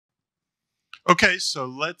Okay, so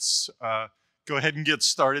let's go ahead and get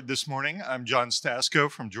started this morning. I'm John Stasko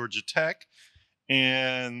from Georgia Tech,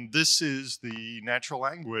 and this is the Natural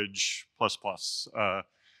Language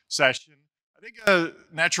session. I think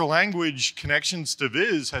natural language connections to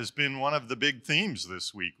Viz has been one of the big themes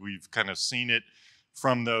this week. We've kind of seen it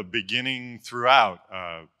from the beginning throughout.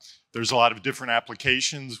 There's a lot of different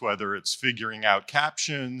applications, whether it's figuring out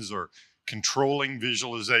captions or controlling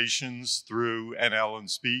visualizations through NL and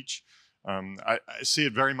speech. I see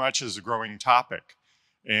it very much as a growing topic.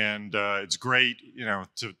 And it's great,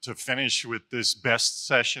 to finish with this best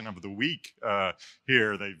session of the week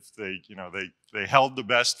here. They held the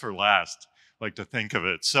best for last, I like to think of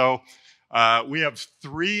it. So we have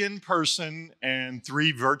 3 in-person and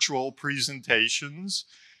 3 virtual presentations.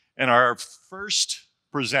 And our first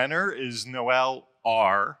presenter is Noelle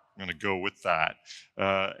R. I'm going to go with that.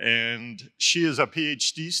 And she is a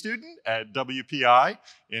PhD student at WPI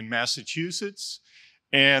in Massachusetts.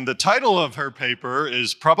 And the title of her paper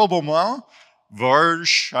is Probablement,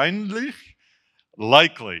 Wahrscheinlich,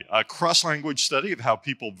 Likely, a cross-language study of how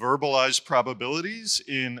people verbalize probabilities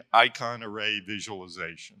in icon array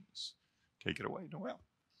visualizations. Take it away, Noelle.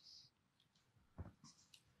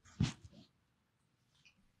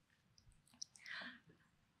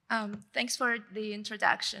 Thanks for the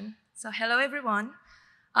introduction. So hello, everyone.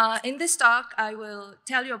 In this talk, I will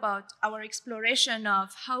tell you about our exploration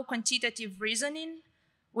of how quantitative reasoning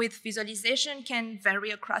with visualization can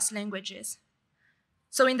vary across languages.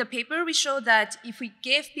 So in the paper, we show that if we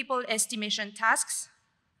gave people estimation tasks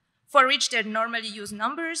for which they normally use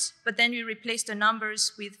numbers, but then we replace the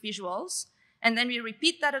numbers with visuals, and then we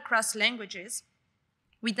repeat that across languages,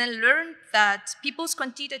 we then learn that people's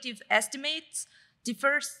quantitative estimates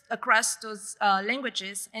differs across those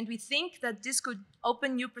languages, and we think that this could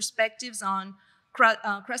open new perspectives on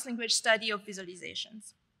cross-language study of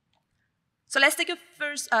visualizations. So let's take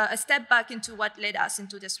a step back into what led us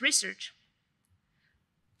into this research.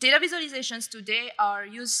 Data visualizations today are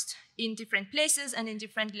used in different places and in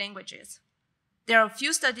different languages. There are a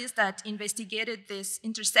few studies that investigated this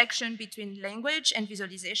intersection between language and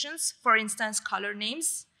visualizations. For instance, color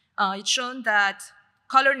names. It's shown that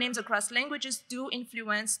color names across languages do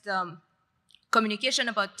influence the communication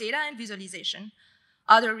about data and visualization.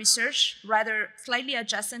 Other research, rather slightly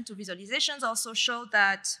adjacent to visualizations, also show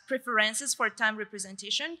that preferences for time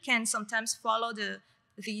representation can sometimes follow the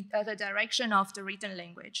direction of the written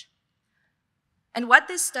language. And what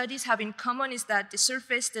these studies have in common is that they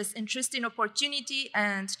surface this interesting opportunity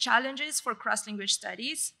and challenges for cross-language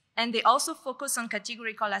studies, and they also focus on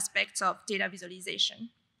categorical aspects of data visualization.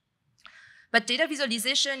 But data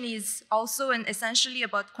visualization is also essentially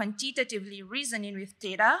about quantitatively reasoning with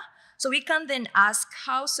data. So we can then ask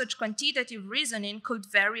how such quantitative reasoning could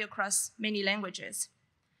vary across many languages.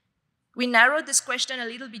 We narrowed this question a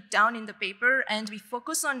little bit down in the paper, and we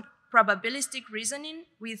focus on probabilistic reasoning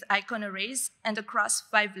with icon arrays and across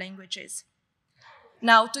 5 languages.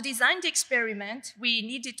 Now, to design the experiment, we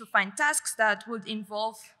needed to find tasks that would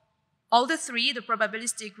involve all the 3, the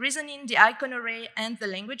probabilistic reasoning, the icon array, and the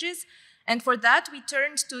languages. And for that, we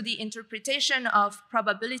turned to the interpretation of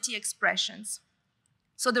probability expressions.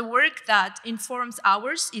 So the work that informs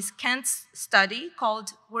ours is Kant's study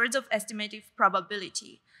called Words of Estimative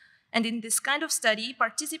Probability. And in this kind of study,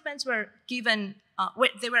 participants were given,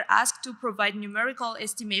 they were asked to provide numerical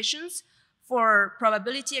estimations for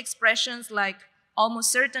probability expressions like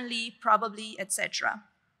almost certainly, probably, etc.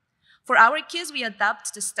 For our case, we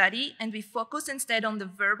adapt the study and we focus instead on the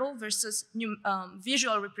verbal versus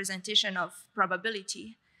visual representation of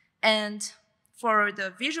probability. And for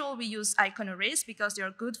the visual, we use icon arrays because they are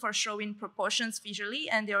good for showing proportions visually,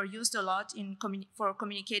 and they are used a lot for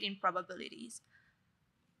communicating probabilities.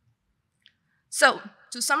 So,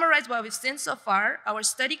 to summarize what we've seen so far, our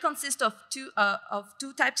study consists of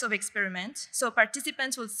two types of experiments. So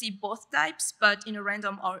participants will see both types, but in a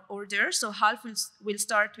random order. So half will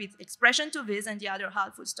start with expression to Viz, and the other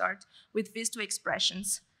half will start with Viz to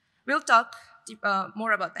expressions. We'll talk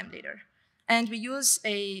more about them later. And we use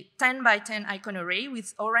a 10 by 10 icon array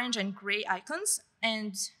with orange and gray icons,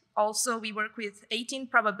 and also we work with 18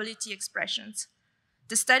 probability expressions.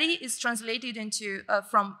 The study is translated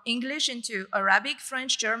from English into Arabic,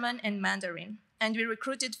 French, German, and Mandarin. And we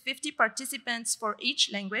recruited 50 participants for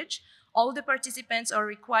each language. All the participants are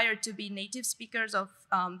required to be native speakers of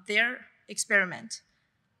their experiment.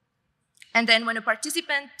 And then when a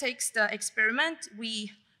participant takes the experiment,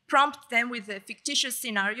 we prompt them with a fictitious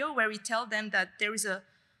scenario where we tell them that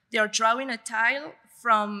they are drawing a tile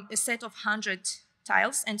from a set of 100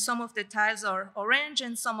 tiles, and some of the tiles are orange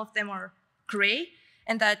and some of them are gray.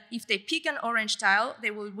 and that if they pick an orange tile,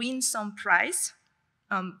 they will win some prize,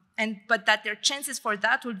 but that their chances for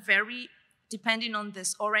that would vary depending on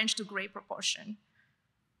this orange to gray proportion.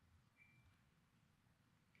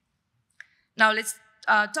 Now let's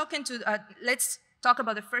talk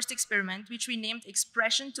about the first experiment, which we named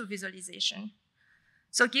expression to visualization.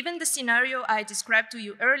 So given the scenario I described to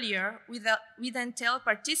you earlier, we then tell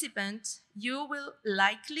participants, you will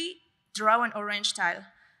likely draw an orange tile.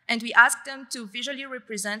 And we ask them to visually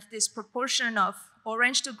represent this proportion of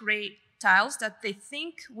orange to gray tiles that they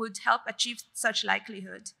think would help achieve such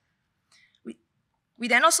likelihood. We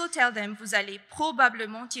then also tell them, vous allez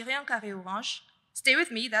probablement tirer un carré orange. Stay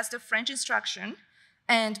with me, that's the French instruction.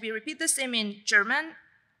 And we repeat the same in German,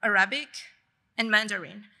 Arabic, and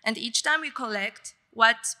Mandarin. And each time we collect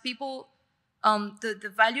what people,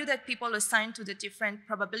 the value that people assign to the different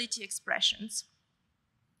probability expressions.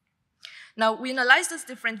 Now, we analyze those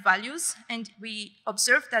different values, and we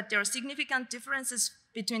observe that there are significant differences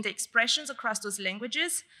between the expressions across those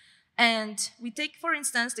languages. And we take, for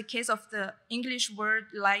instance, the case of the English word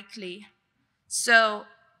likely. So,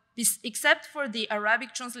 except for the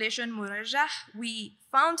Arabic translation murajah, we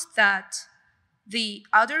found that the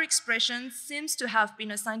other expression seems to have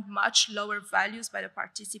been assigned much lower values by the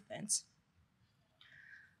participants.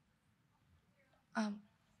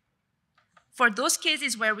 For those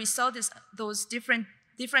cases where we saw those different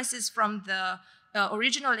differences from the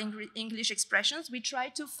original English expressions, we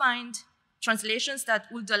tried to find translations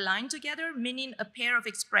that would align together, meaning a pair of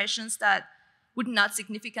expressions that would not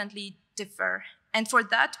significantly differ. And for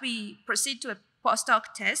that, we proceed to a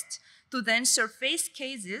post-hoc test to then surface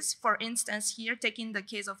cases. For instance, here, taking the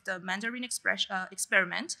case of the Mandarin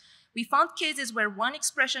experiment, we found cases where one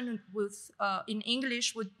expression in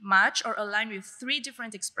English would match or align with 3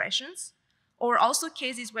 different expressions, or also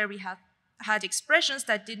cases where we have had expressions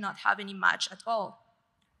that did not have any match at all.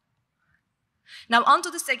 Now, on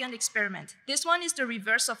to the second experiment. This one is the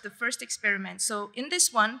reverse of the first experiment. So in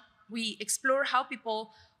this one, we explore how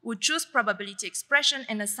people would choose probability expression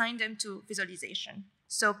and assign them to visualization.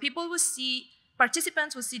 So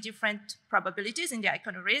participants will see different probabilities in the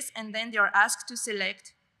icon arrays, and then they are asked to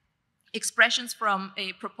select expressions from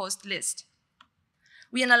a proposed list.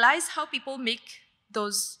 We analyze how people make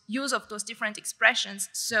use of those different expressions.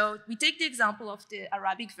 So we take the example of the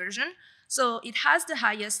Arabic version. So it has the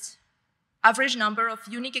highest average number of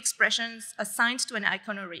unique expressions assigned to an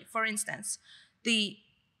icon array. For instance, the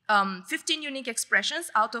 15 unique expressions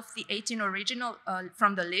out of the 18 original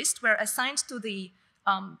from the list were assigned to the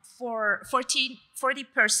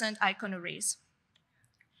 40% icon arrays.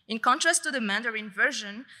 In contrast to the Mandarin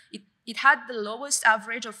version, it had the lowest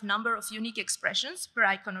average of number of unique expressions per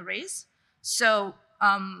icon arrays. So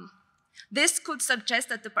this could suggest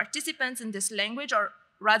that the participants in this language are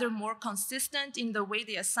rather more consistent in the way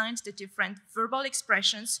they assigned the different verbal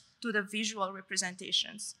expressions to the visual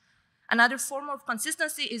representations. Another form of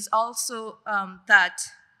consistency is also that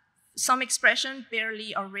some expression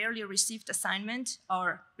barely or rarely received assignment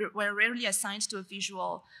or were rarely assigned to a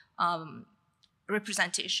visual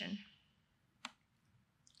representation.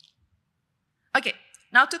 Okay,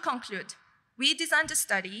 now to conclude. We designed a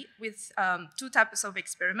study with 2 types of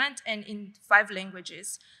experiment and in 5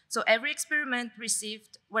 languages. So every experiment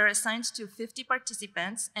were assigned to 50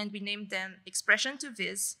 participants, and we named them expression to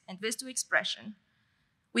viz and viz to expression.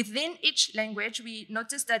 Within each language, we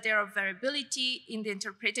noticed that there are variability in the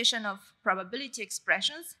interpretation of probability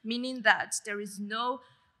expressions, meaning that there is no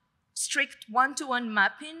strict one-to-one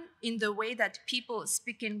mapping in the way that people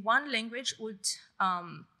speaking one language would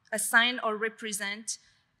assign or represent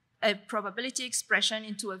a probability expression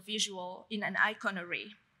into a visual in an icon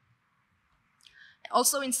array.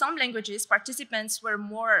 Also, in some languages, participants were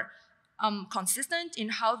more consistent in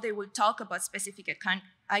how they would talk about specific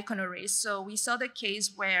icon arrays. So we saw the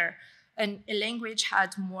case where a language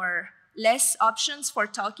had less options for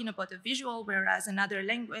talking about a visual, whereas another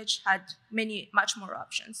language had much more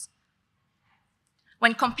options.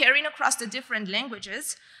 When comparing across the different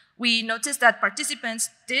languages, we noticed that participants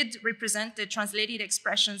did represent the translated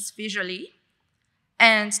expressions visually,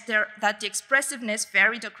 and that the expressiveness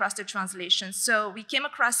varied across the translations. So we came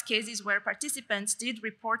across cases where participants did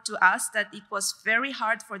report to us that it was very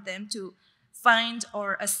hard for them to find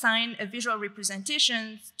or assign a visual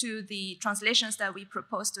representation to the translations that we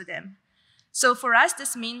proposed to them. So for us,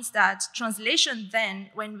 this means that translation then,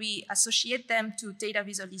 when we associate them to data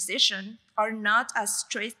visualization, are not as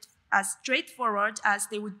straightforward as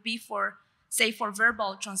they would be for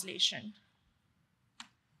verbal translation.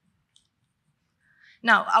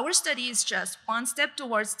 Now, our study is just one step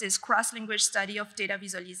towards this cross-language study of data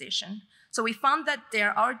visualization. So we found that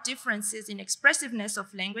there are differences in expressiveness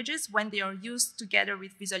of languages when they are used together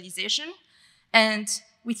with visualization. And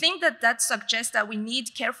we think that that suggests that we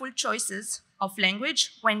need careful choices of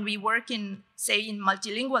language when we work in, say, in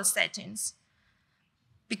multilingual settings.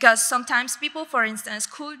 Because sometimes people, for instance,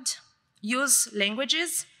 could use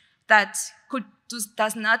languages that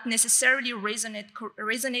does not necessarily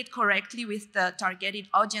resonate correctly with the targeted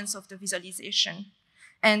audience of the visualization.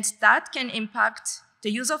 And that can impact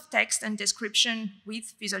the use of text and description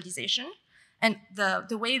with visualization, and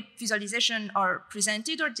the way visualization are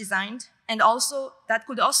presented or designed, and also that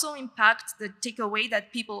could also impact the takeaway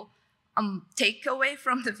that people take away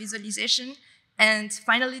from the visualization, and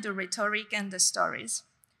finally the rhetoric and the stories.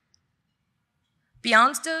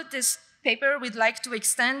 Beyond this paper, we'd like to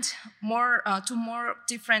extend more to more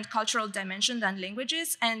different cultural dimensions than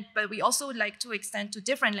languages, but we also would like to extend to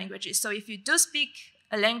different languages. So if you do speak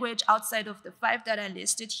a language outside of the 5 that I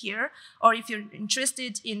listed here, or if you're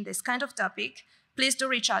interested in this kind of topic, please do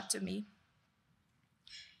reach out to me.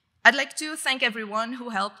 I'd like to thank everyone who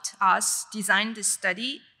helped us design this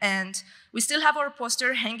study, and we still have our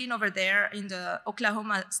poster hanging over there in the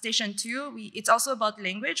Oklahoma Station 2. It's also about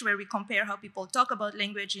language, where we compare how people talk about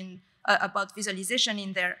language about visualization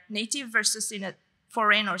in their native versus in a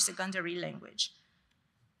foreign or secondary language.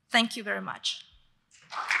 Thank you very much.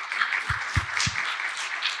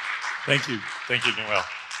 Thank you, Noelle.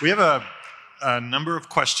 We have a number of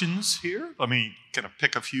questions here. Let me kind of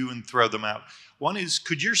pick a few and throw them out. One is,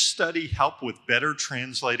 could your study help with better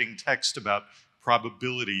translating text about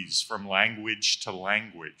probabilities from language to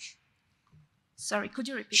language? Sorry, could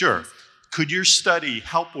you repeat? Sure. Please? Could your study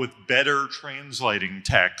help with better translating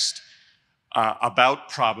text about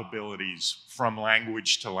probabilities from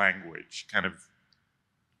language to language? Kind of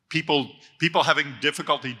people having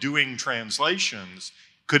difficulty doing translations,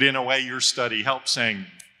 could in a way your study help saying,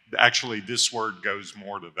 actually this word goes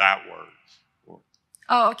more to that word?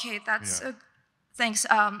 Oh, okay, thanks.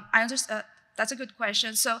 I understand. That's a good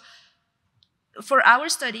question. So for our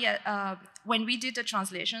study, when we did the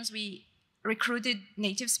translations, we recruited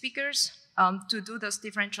native speakers to do those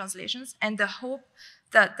different translations. And the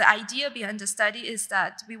idea behind the study is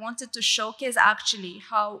that we wanted to showcase actually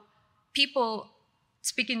how people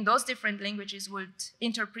speaking those different languages would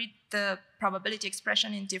interpret the probability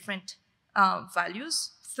expression in different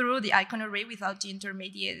values through the icon array without the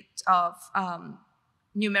intermediate of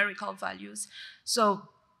numerical values. So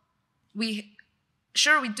we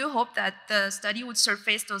do hope that the study would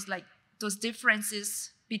surface those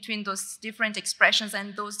differences between those different expressions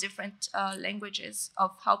and those different languages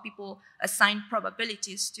of how people assign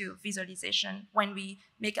probabilities to visualization when we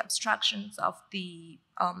make abstractions of the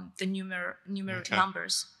numeric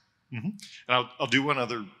numbers. Mm-hmm. And I'll do one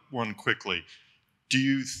other one quickly. Do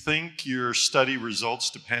you think your study results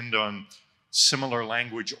depend on similar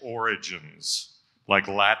language origins, like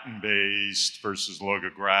Latin-based versus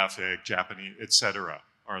logographic, Japanese, etc.?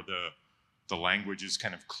 Are the languages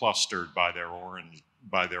kind of clustered by their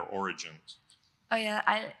origins? Oh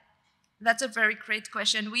yeah, that's a very great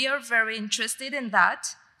question. We are very interested in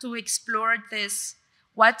that, to explore this.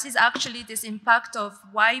 What is actually this impact of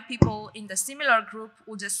why people in the similar group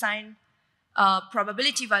would assign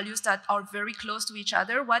probability values that are very close to each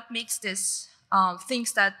other? What makes this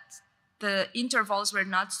things that the intervals were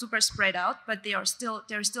not super spread out, but there's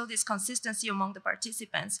still this consistency among the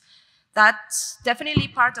participants? That's definitely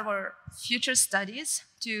part of our future studies,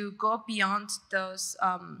 to go beyond those.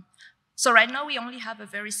 So right now we only have a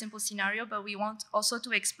very simple scenario, but we want also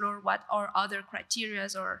to explore what are other criteria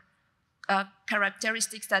or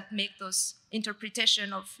characteristics that make those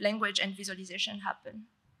interpretation of language and visualization happen.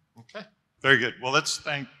 Okay, very good. Well, let's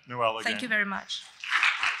thank Noelle again. Thank you very much.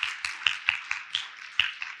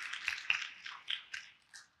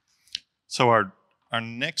 So our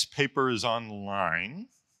next paper is online,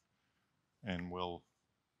 and we'll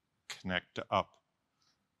connect up.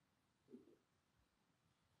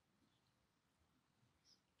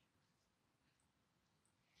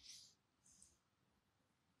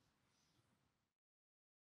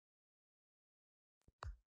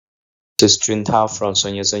 This is Juntao from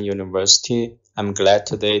Sun Yat-sen University. I'm glad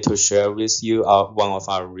today to share with you one of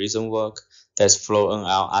our recent work that's flow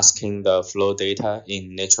NL asking the flow data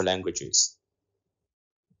in natural languages.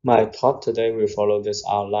 My talk today will follow this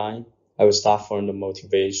outline. I will start from the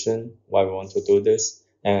motivation, why we want to do this,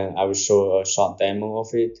 and I will show a short demo of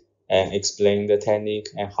it and explain the technique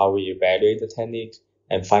and how we evaluate the technique,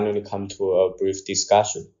 and finally come to a brief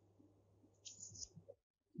discussion.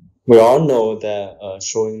 We all know that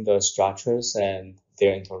showing the structures and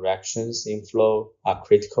their interactions in flow are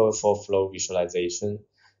critical for flow visualization,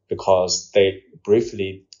 because they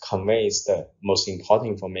briefly conveys the most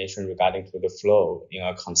important information regarding to the flow in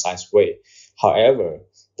a concise way. However,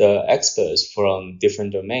 the experts from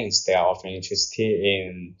different domains, they are often interested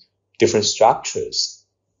in different structures.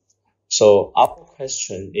 So our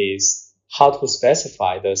question is how to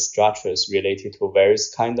specify the structures related to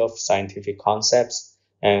various kind of scientific concepts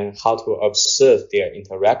and how to observe their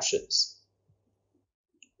interactions.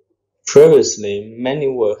 Previously, many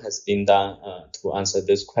work has been done to answer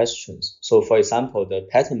these questions. So, for example, the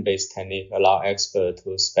pattern-based technique allows experts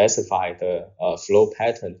to specify the flow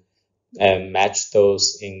pattern and match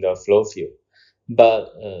those in the flow field.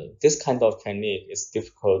 But this kind of technique is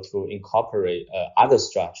difficult to incorporate other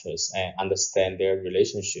structures and understand their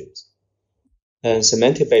relationships. And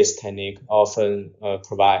semantic-based technique often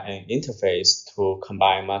provide an interface to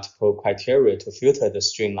combine multiple criteria to filter the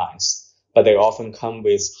streamlines, but they often come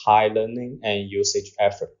with high learning and usage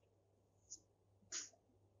effort.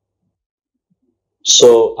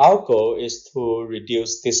 So our goal is to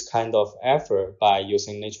reduce this kind of effort by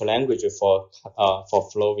using natural language for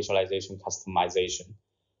flow visualization customization.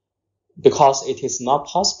 Because it is not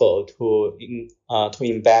possible to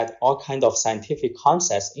embed all kinds of scientific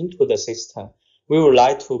concepts into the system, we would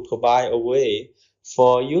like to provide a way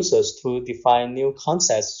for users to define new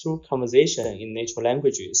concepts through conversation in natural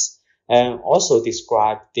languages and also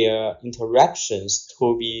describe their interactions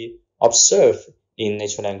to be observed in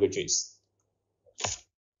natural languages.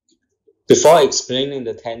 Before explaining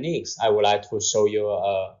the techniques, I would like to show you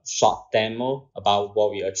a short demo about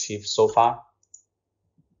what we achieved so far.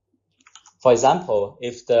 For example,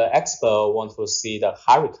 if the expert wants to see the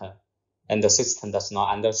hurricane and the system does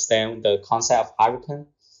not understand the concept of hurricane,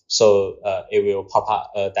 so it will pop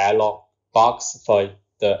up a dialog box for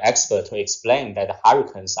the expert to explain that the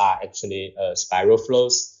hurricanes are actually spiral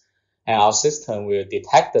flows, and our system will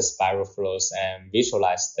detect the spiral flows and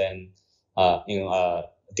visualize them in a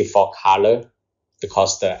default color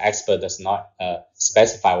because the expert does not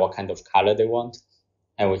specify what kind of color they want.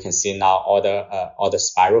 And we can see now all the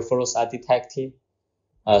spiral flows are detected.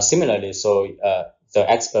 Similarly, so the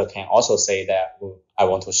expert can also say that I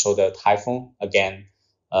want to show the typhoon. Again,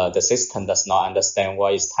 the system does not understand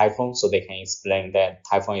what is typhoon, so they can explain that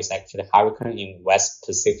typhoon is actually hurricane in West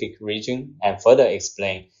Pacific region, and further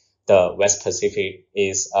explain the West Pacific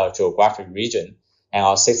is a geographic region. And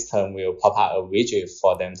our system will pop out a widget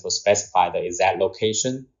for them to specify the exact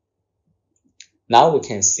location. Now we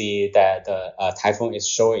can see that the typhoon is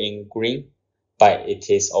shown in green, but it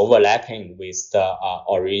is overlapping with the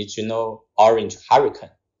original orange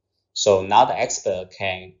hurricane. So now the expert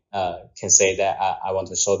can say that I want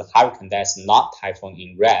to show the hurricane that's not typhoon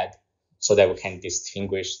in red, so that we can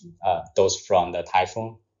distinguish those from the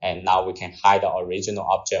typhoon. And now we can hide the original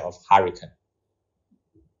object of hurricane.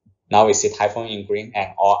 Now we see typhoon in green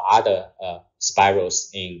and all other spirals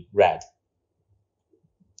in red.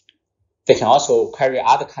 They can also query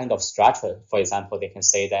other kind of structure. For example, they can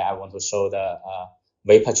say that I want to show the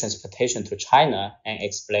vapor transportation to China and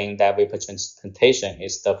explain that vapor transportation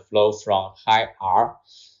is the flow from high R.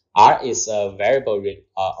 R is a variable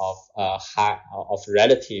of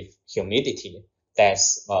relative humidity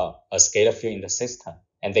that's a scalar field in the system.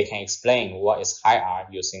 And they can explain what is high R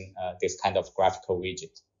using this kind of graphical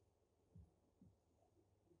widget.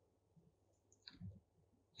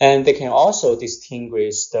 And they can also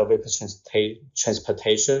distinguish the vapor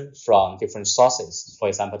transportation from different sources. For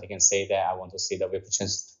example, they can say that I want to see the vapor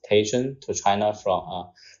transportation to China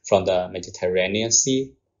from the Mediterranean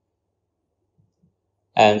Sea.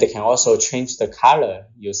 And they can also change the color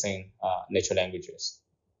using natural languages.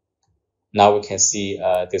 Now we can see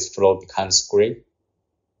this flow becomes green.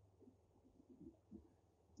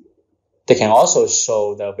 They can also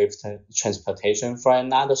show the vapor transportation from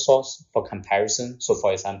another source for comparison. So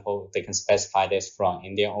for example, they can specify this from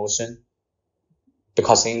Indian Ocean.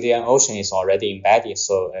 Because Indian Ocean is already embedded,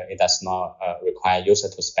 so it does not require user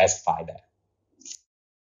to specify that.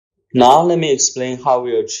 Now let me explain how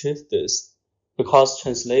we achieve this. Because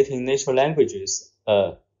translating natural languages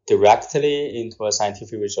directly into a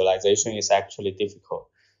scientific visualization is actually difficult.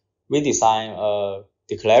 We design a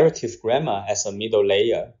declarative grammar as a middle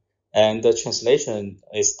layer. And the translation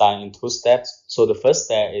is done in two steps. So the first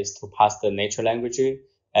step is to pass the natural language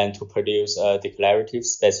and to produce a declarative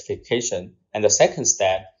specification. And the second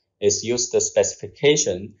step is use the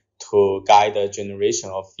specification to guide the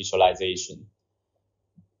generation of visualization.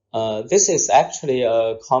 This is actually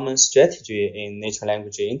a common strategy in natural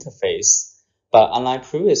language interface. But unlike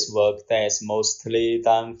previous work that is mostly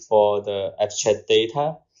done for the abstract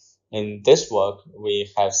data, in this work, we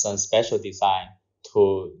have some special design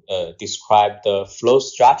to describe the flow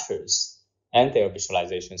structures and their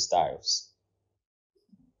visualization styles.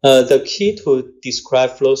 The key to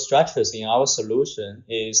describe flow structures in our solution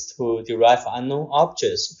is to derive unknown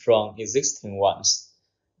objects from existing ones.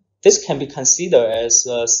 This can be considered as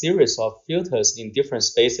a series of filters in different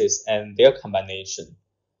spaces and their combination.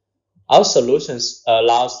 Our solutions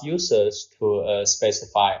allows users to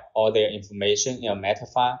specify all their information in a meta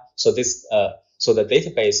file. So the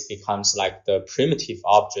database becomes like the primitive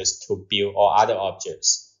objects to build all other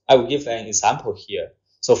objects. I will give an example here.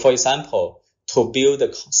 So for example, to build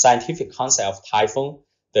the scientific concept of typhoon,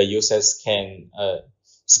 the users can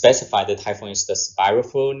specify the typhoon is the spiral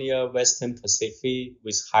flow near Western Pacific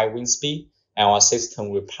with high wind speed, and our system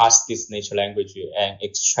will parse this natural language and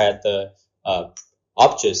extract the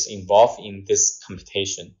objects involved in this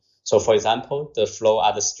computation. So for example, the flow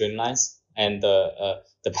are the streamlines, and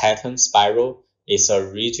the pattern spiral is a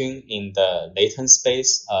region in the latent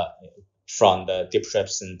space from the deep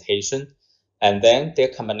representation, and then their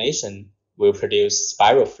combination will produce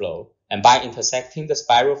spiral flow. And by intersecting the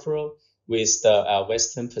spiral flow with the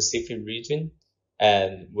Western Pacific region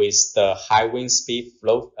and with the high wind speed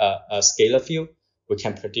flow scalar field, we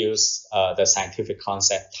can produce the scientific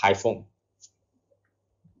concept typhoon.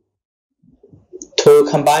 To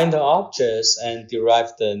combine the objects and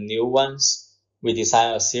derive the new ones, we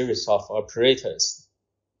design a series of operators,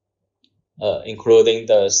 including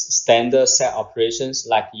the standard set operations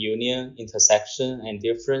like union, intersection, and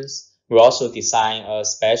difference. We also design a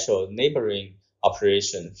special neighboring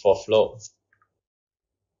operation for flow.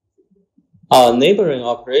 Our neighboring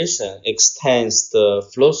operation extends the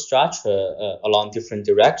flow structure along different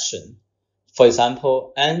directions. For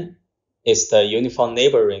example, N is the uniform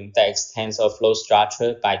neighboring that extends a flow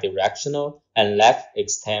structure bidirectional, and left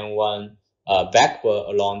extend one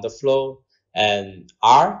backward along the flow, and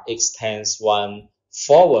R extends one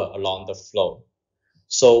forward along the flow.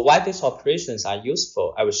 So why these operations are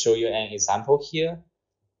useful, I will show you an example here.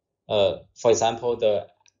 For example,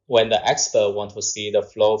 when the expert wants to see the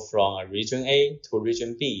flow from region A to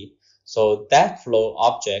region B, so that flow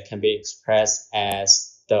object can be expressed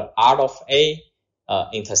as the R of A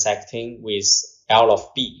intersecting with L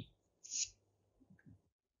of B.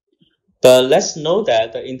 But let's know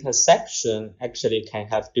that the intersection actually can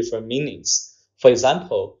have different meanings. For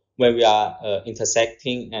example, when we are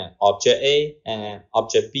intersecting an object A and an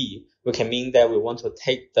object B, we can mean that we want to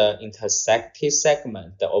take the intersected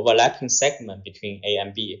segment, the overlapping segment between A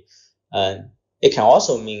and B. It can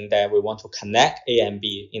also mean that we want to connect A and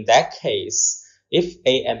B. In that case, if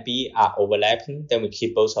A and B are overlapping, then we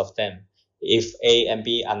keep both of them. If A and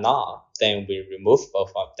B are not, then we remove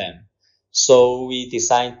both of them. So we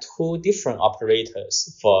design two different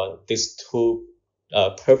operators for these two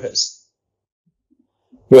purposes.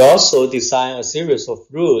 We also design a series of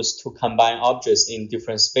rules to combine objects in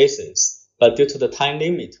different spaces. But due to the time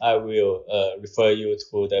limit, I will refer you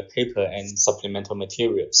to the paper and supplemental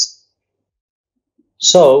materials.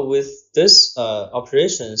 So with these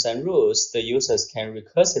operations and rules, the users can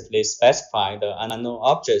recursively specify the unknown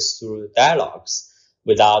objects through dialogues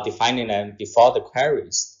without defining them before the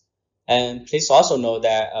queries. And please also know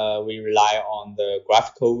that we rely on the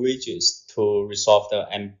graphical regions to resolve the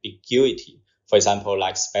ambiguity. For example,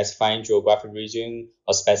 like specifying geographic region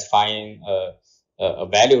or specifying a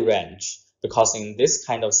value range. Because in this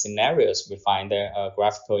kind of scenarios, we find that a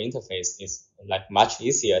graphical interface is like much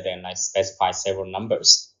easier than like specify several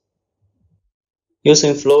numbers.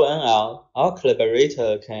 Using FlowNL, our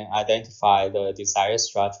collaborator can identify the desired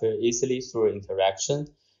structure easily through interaction.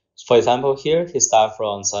 For example, here he starts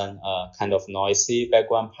from some kind of noisy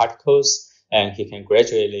background particles, and he can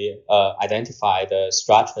gradually identify the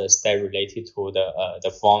structures that are related to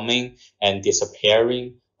the forming and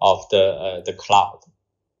disappearing of the cloud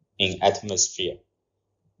in atmosphere.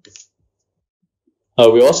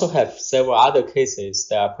 We also have several other cases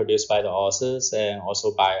that are produced by the authors and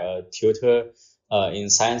also by a tutor in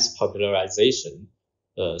science popularization.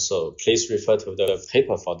 So please refer to the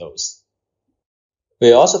paper for those.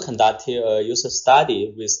 We also conducted a user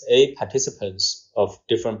study with 8 participants of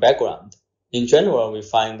different background. In general, we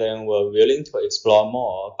find them were willing to explore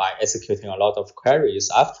more by executing a lot of queries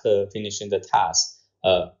after finishing the task,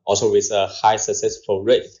 also with a high successful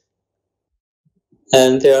rate.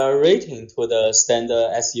 And their rating to the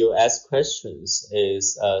standard SUS questions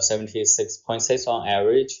is 76.6 on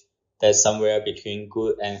average. That's somewhere between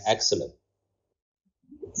good and excellent.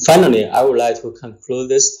 Finally, I would like to conclude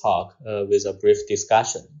this talk with a brief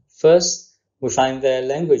discussion. First, we find that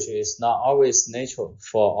language is not always natural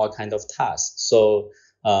for all kinds of tasks, so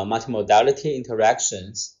multimodality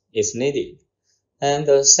interactions is needed. And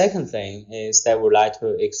the second thing is that we would like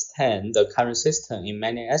to extend the current system in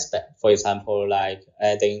many aspects. For example, like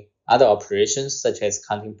adding other operations such as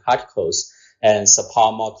counting particles and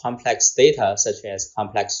support more complex data such as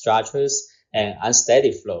complex structures and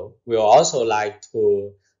unsteady flow. We will also like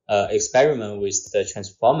to experiment with the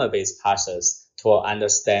transformer-based parsers to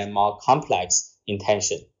understand more complex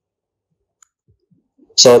intention.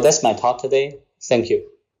 So that's my talk today. Thank you.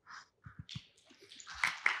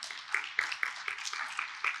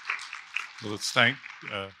 Well, let's thank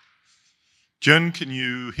Jun. Can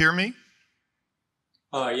you hear me?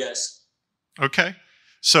 Yes. Okay.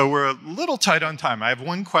 So we're a little tight on time. I have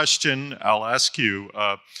one question I'll ask you.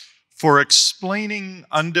 For explaining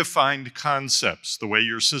undefined concepts the way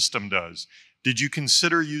your system does, did you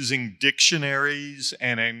consider using dictionaries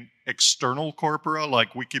and an external corpora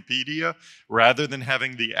like Wikipedia rather than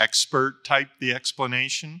having the expert type the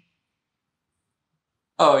explanation?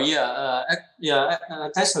 Oh yeah,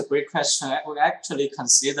 that's a great question. We actually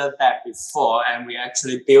considered that before, and we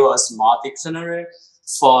actually built a small dictionary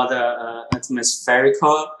for the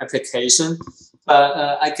atmospherical application.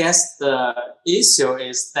 But I guess the issue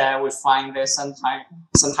is that we find that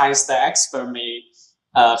sometimes the expert may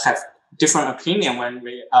have different opinion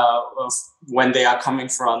when they are coming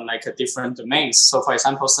from like a different domains. So, for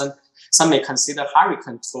example, some may consider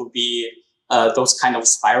hurricane to be those kind of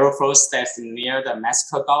spiral flows that's near the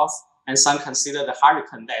Mexico Gulf, and some consider the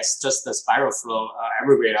hurricane that's just the spiral flow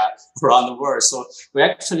everywhere around the world. So we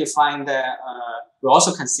actually find that we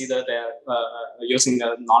also consider using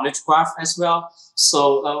the knowledge graph as well.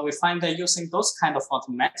 So we find that using those kind of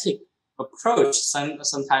automatic approach,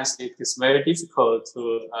 sometimes it is very difficult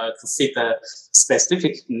to fit the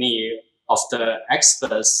specific need of the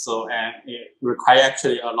experts. So and it requires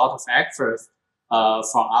actually a lot of effort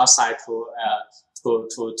from our side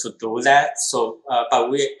to do that. So,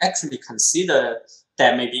 but we actually consider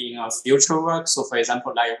that maybe in our future work. So, for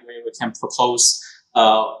example, like we can propose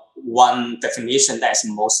one definition that's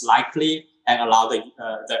most likely and allow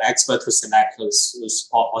the expert to select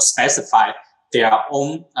or specify their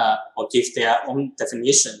own or give their own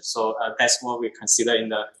definition. So that's what we consider in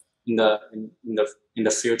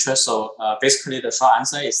the future. So basically, the short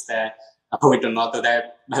answer is that we do not do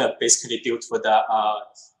that basically due to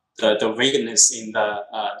the vagueness in the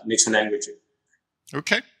natural language.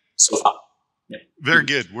 Okay. So far. Yeah. Very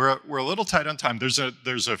good. We're a little tight on time. There's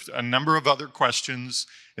a number of other questions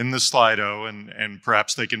in the Slido, and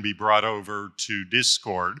perhaps they can be brought over to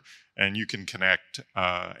Discord, and you can connect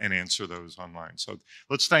and answer those online. So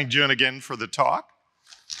let's thank Jun again for the talk.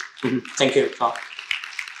 Thank you, Paul.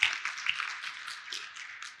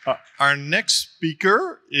 Our next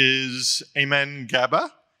speaker is Amen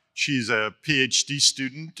Gaba. She's a PhD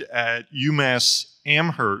student at UMass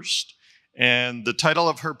Amherst, and the title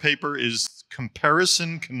of her paper is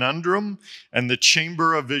Comparison Conundrum and the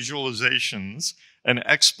Chamber of Visualizations, an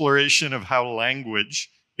exploration of how language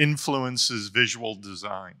influences visual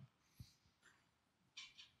design.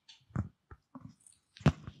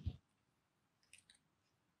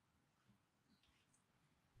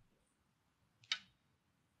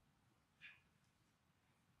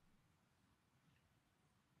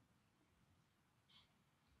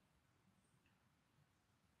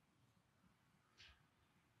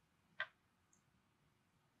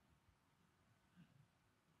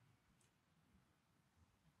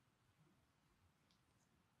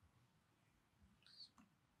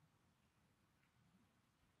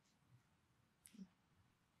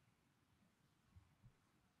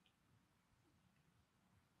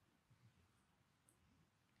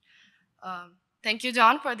 Thank you,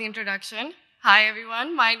 John, for the introduction. Hi,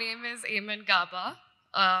 everyone. My name is Amen Gaba,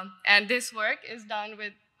 and this work is done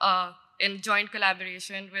in joint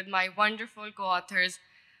collaboration with my wonderful co-authors,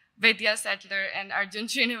 Vidya Settler and Arjun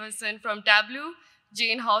Srinivasan from Tableau,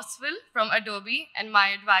 Jane Houseville from Adobe, and my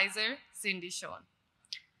advisor, Cindy Schoen.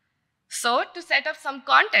 So, to set up some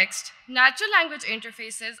context, natural language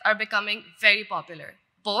interfaces are becoming very popular,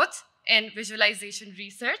 both in visualization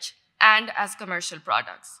research and as commercial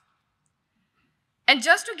products. And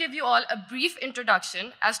just to give you all a brief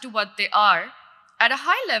introduction as to what they are, at a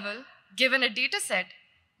high level, given a data set,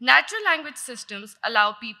 natural language systems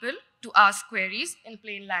allow people to ask queries in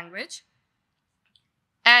plain language,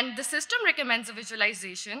 and the system recommends a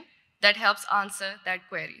visualization that helps answer that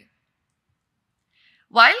query.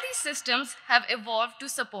 While these systems have evolved to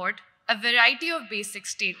support a variety of basic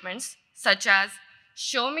statements, such as,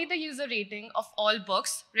 show me the user rating of all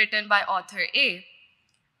books written by author A,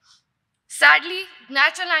 sadly,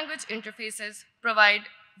 natural language interfaces provide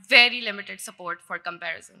very limited support for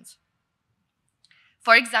comparisons.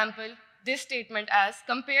 For example, this statement as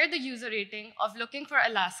compare the user rating of Looking for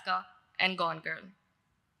Alaska and Gone Girl.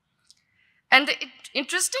 And the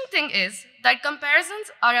interesting thing is that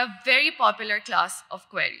comparisons are a very popular class of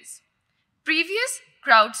queries. Previous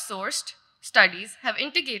crowdsourced studies have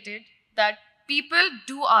indicated that people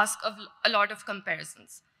do ask a lot of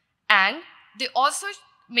comparisons, and they also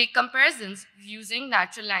make comparisons using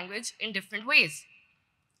natural language in different ways.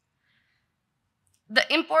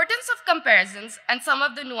 The importance of comparisons and some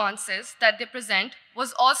of the nuances that they present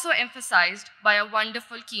was also emphasized by a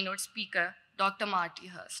wonderful keynote speaker, Dr. Marty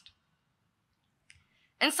Hurst.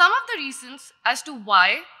 And some of the reasons as to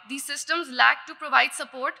why these systems lack to provide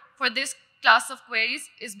support for this class of queries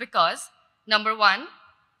is because, number one,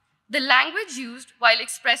 the language used while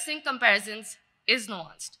expressing comparisons is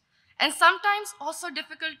nuanced and sometimes also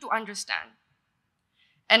difficult to understand.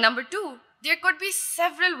 And number two, there could be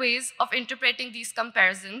several ways of interpreting these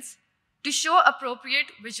comparisons to show appropriate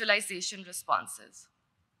visualization responses.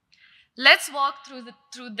 Let's walk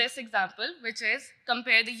through this example, which is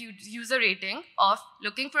compare the user rating of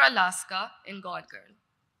Looking for Alaska and Gone Girl.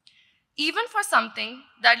 Even for something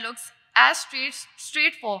that looks as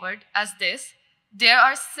straightforward as this, there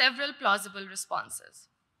are several plausible responses.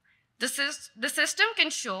 The system can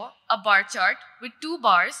show a bar chart with two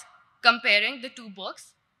bars comparing the two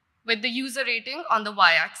books with the user rating on the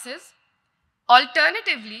y-axis.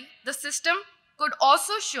 Alternatively, the system could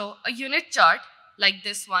also show a unit chart like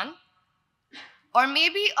this one, or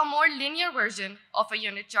maybe a more linear version of a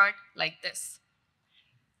unit chart like this.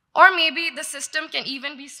 Or maybe the system can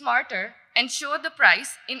even be smarter and show the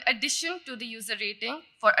price in addition to the user rating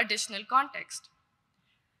for additional context.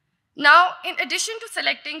 Now, in addition to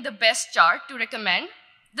selecting the best chart to recommend,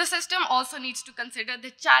 the system also needs to consider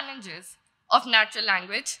the challenges of natural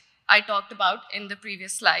language I talked about in the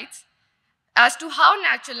previous slides, as to how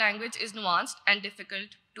natural language is nuanced and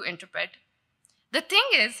difficult to interpret. The thing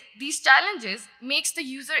is, these challenges makes the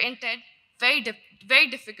user intent very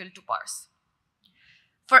difficult to parse.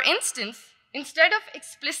 For instance, instead of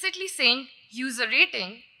explicitly saying user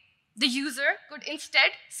rating, the user could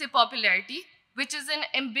instead say popularity, which is an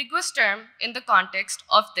ambiguous term in the context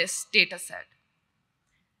of this data set.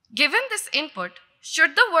 Given this input,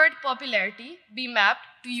 should the word popularity be mapped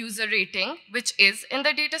to user rating, which is in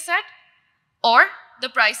the data set, or the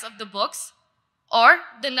price of the books, or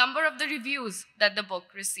the number of the reviews that the book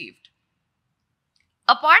received?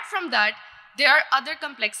 Apart from that, there are other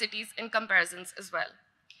complexities in comparisons as well.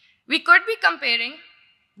 We could be comparing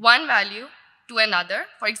one value to another.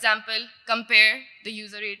 For example, compare the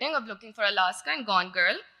user rating of Looking for Alaska and Gone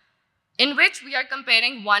Girl, in which we are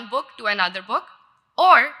comparing one book to another book,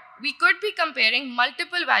 or we could be comparing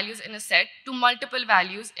multiple values in a set to multiple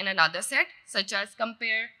values in another set, such as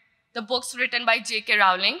compare the books written by J.K.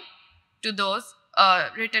 Rowling to those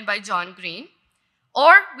written by John Green.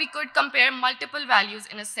 Or we could compare multiple values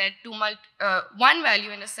in a set to one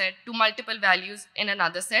value in a set to multiple values in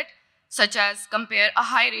another set, such as compare a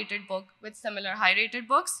high-rated book with similar high-rated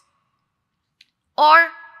books. Or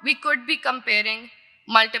we could be comparing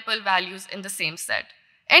multiple values in the same set.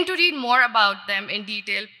 And to read more about them in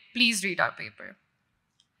detail, please read our paper.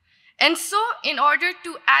 And so, in order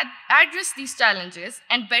to address these challenges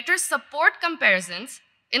and better support comparisons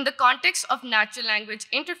in the context of natural language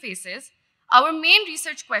interfaces, our main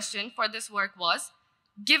research question for this work was,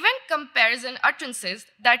 given comparison utterances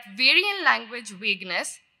that vary in language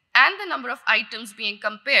vagueness and the number of items being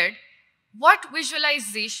compared, what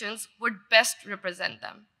visualizations would best represent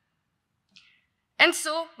them? And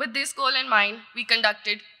so, with this goal in mind, we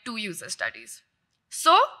conducted 2 user studies.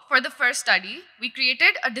 So, for the first study, we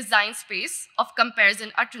created a design space of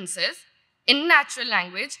comparison utterances in natural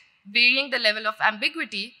language, varying the level of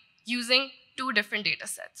ambiguity using 2 different data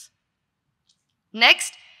sets.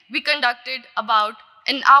 Next, we conducted about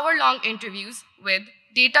an hour-long interviews with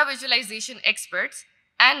data visualization experts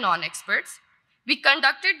and non-experts. We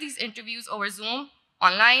conducted these interviews over Zoom,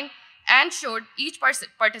 online, and showed each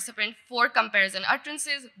participant 4 comparison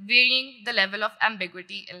utterances varying the level of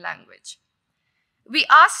ambiguity in language. We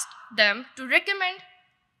asked them to recommend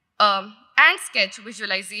and sketch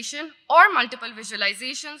visualization or multiple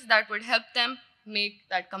visualizations that would help them make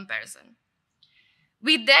that comparison.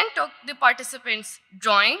 We then took the participants'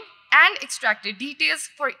 drawing and extracted details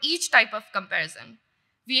for each type of comparison.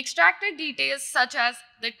 We extracted details such as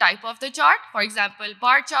the type of the chart, for example,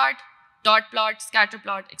 bar chart, dot plot, scatter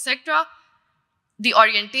plot, etc. The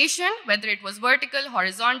orientation, whether it was vertical,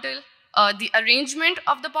 horizontal, the arrangement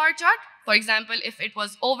of the bar chart, for example, if it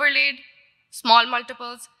was overlaid, small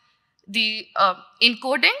multiples, the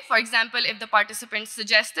encoding, for example, if the participants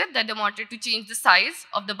suggested that they wanted to change the size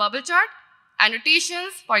of the bubble chart,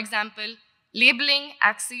 annotations, for example, labeling,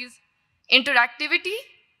 axes, interactivity,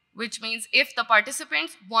 which means if the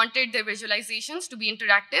participants wanted their visualizations to be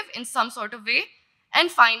interactive in some sort of way. And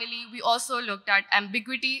finally, we also looked at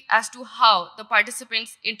ambiguity as to how the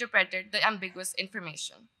participants interpreted the ambiguous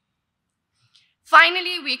information.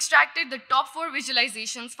 Finally, we extracted the top 4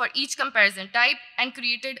 visualizations for each comparison type and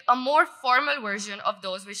created a more formal version of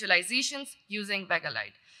those visualizations using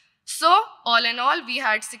VegaLite. So, all in all, we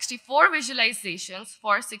had 64 visualizations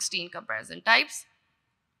for 16 comparison types.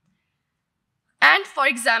 And for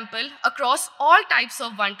example, across all types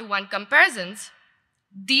of one-to-one comparisons,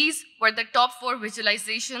 these were the top 4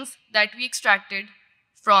 visualizations that we extracted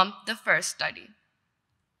from the first study.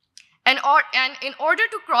 And in order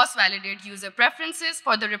to cross-validate user preferences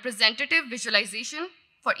for the representative visualization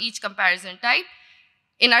for each comparison type,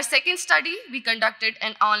 in our second study, we conducted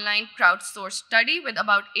an online crowdsourced study with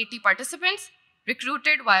about 80 participants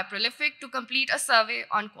recruited via Prolific to complete a survey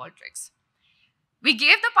on Qualtrics. We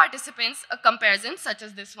gave the participants a comparison such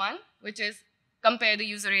as this one, which is compare the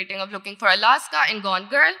user rating of Looking for Alaska and Gone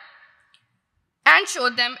Girl, and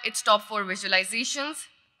showed them its top 4 visualizations,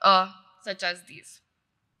 such as these.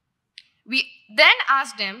 We then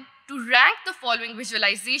asked them to rank the following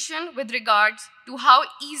visualization with regards to how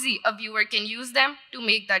easy a viewer can use them to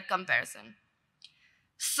make that comparison.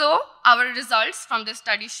 So, our results from this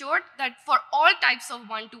study showed that for all types of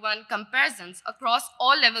one-to-one comparisons across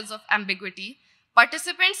all levels of ambiguity,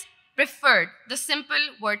 participants preferred the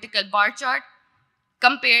simple vertical bar chart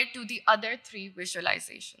compared to the other 3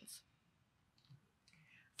 visualizations.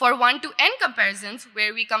 For one-to-n comparisons,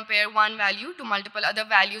 where we compare one value to multiple other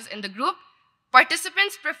values in the group,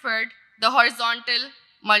 participants preferred the horizontal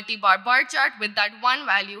multi-bar bar chart with that one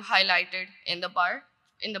value highlighted in the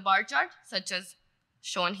bar chart, such as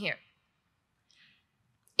shown here.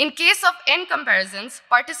 In case of n comparisons,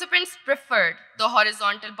 participants preferred the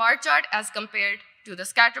horizontal bar chart as compared to the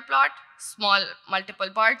scatter plot, small multiple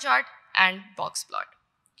bar chart, and box plot.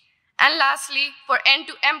 And lastly, for n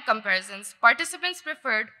to m comparisons, participants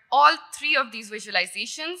preferred all 3 of these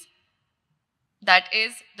visualizations, that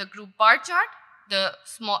is the group bar chart,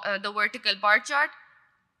 the vertical bar chart,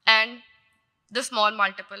 and the small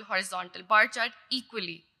multiple horizontal bar chart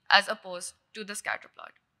equally as opposed to the scatter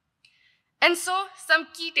plot. And so, some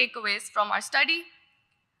key takeaways from our study.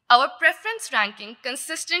 Our preference ranking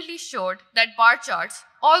consistently showed that bar charts,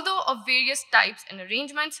 although of various types and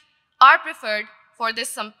arrangements, are preferred for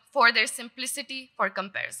their simplicity for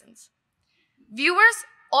comparisons. Viewers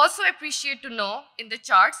also appreciate to know in the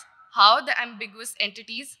charts how the ambiguous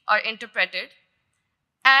entities are interpreted,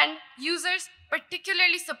 and users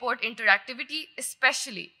particularly support interactivity,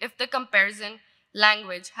 especially if the comparison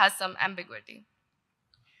language has some ambiguity.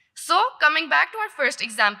 So, coming back to our first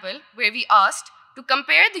example, where we asked to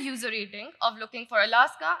compare the user rating of Looking for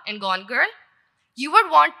Alaska and Gone Girl, you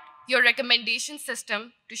would want your recommendation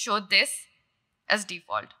system to show this as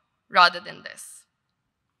default rather than this.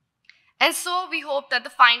 And so we hope that the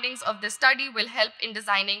findings of this study will help in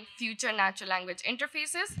designing future natural language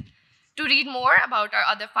interfaces. To read more about our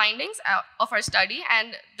other findings of our study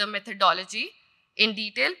and the methodology in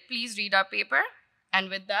detail, please read our paper. And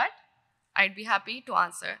with that, I'd be happy to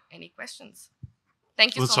answer any questions.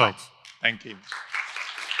 Thank you so much. Thank you.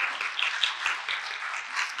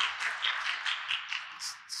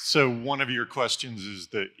 So one of your questions is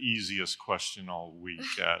the easiest question all week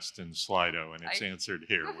asked in Slido, and it's answered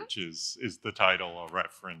here, which is the title a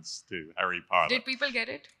reference to Harry Potter? Did people get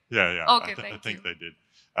it? Yeah. Okay, I think they did.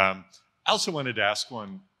 I also wanted to ask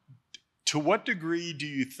one, to what degree do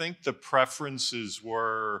you think the preferences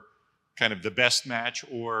were kind of the best match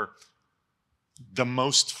or the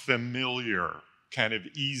most familiar, kind of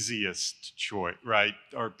easiest choice, right?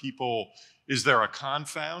 Is there a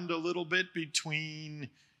confound a little bit between,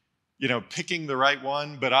 picking the right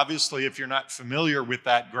one? But obviously, if you're not familiar with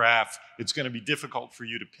that graph, it's going to be difficult for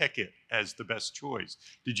you to pick it as the best choice.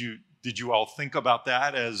 Did you all think about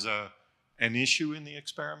that as an issue in the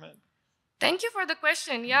experiment? Thank you for the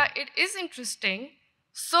question. Yeah, it is interesting.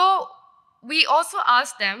 So we also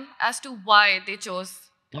asked them as to why they chose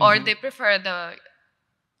or they prefer the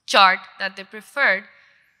chart that they preferred.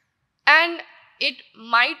 And it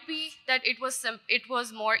might be that it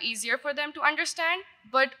was more easier for them to understand,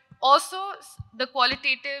 but also the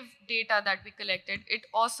qualitative data that we collected, it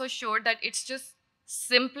also showed that it's just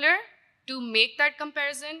simpler to make that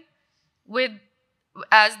comparison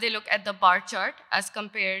as they look at the bar chart as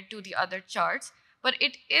compared to the other charts. But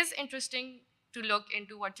it is interesting to look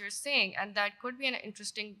into what you're saying, and that could be an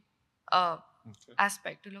interesting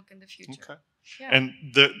aspect to look in the future. Okay. Yeah. And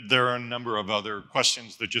there are a number of other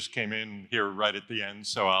questions that just came in here right at the end,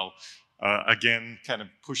 so I'll again, kind of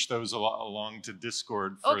push those along to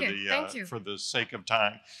Discord for, for the sake of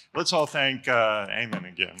time. Let's all thank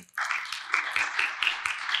Eamon again.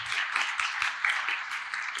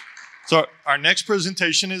 So our next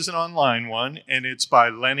presentation is an online one, and it's by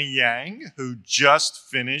Lenny Yang, who just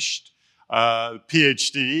finished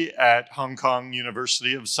PhD at Hong Kong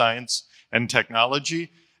University of Science and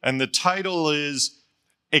Technology. And the title is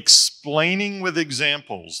Explaining with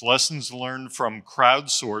Examples, Lessons Learned from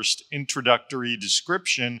Crowdsourced Introductory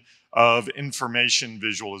Description of Information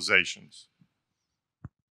Visualizations.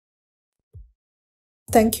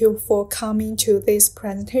 Thank you for coming to this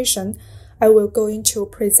presentation. I will going to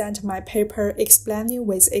present my paper Explaining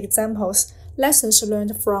with Examples, Lessons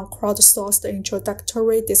Learned from Crowdsourced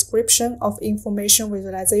Introductory Description of Information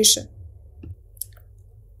Visualization.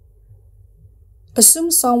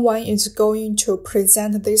 Assume someone is going to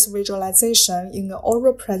present this visualization in an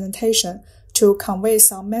oral presentation to convey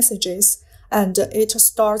some messages, and it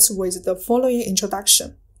starts with the following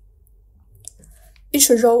introduction. Each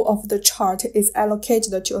row of the chart is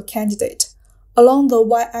allocated to a candidate. Along the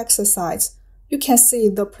y-axis, you can see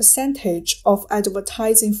the percentage of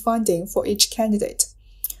advertising funding for each candidate.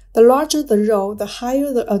 The larger the row, the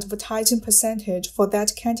higher the advertising percentage for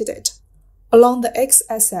that candidate. Along the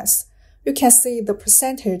x-axis, you can see the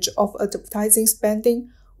percentage of advertising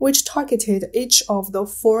spending which targeted each of the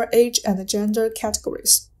 4 age and gender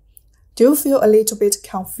categories. Do you feel a little bit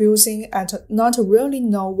confusing and not really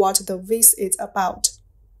know what the this is about?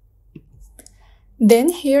 Then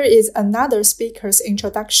here is another speaker's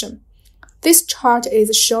introduction. This chart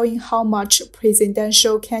is showing how much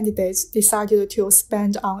presidential candidates decided to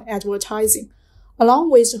spend on advertising,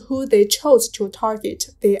 along with who they chose to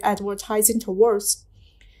target the advertising towards.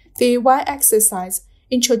 The y-axis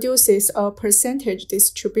introduces a percentage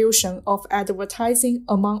distribution of advertising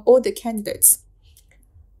among all the candidates.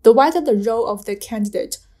 The wider the role of the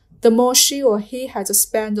candidate, the more she or he has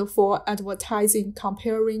spent for advertising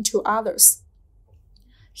comparing to others.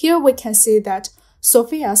 Here we can see that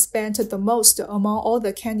Sophia spent the most among all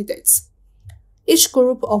the candidates. Each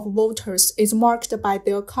group of voters is marked by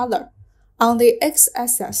their color. On the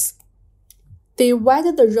x-axis, the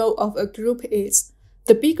wider the role of a group is,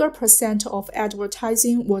 the bigger percent of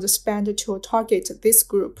advertising was spent to target this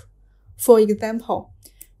group. For example,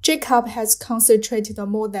 Jacob has concentrated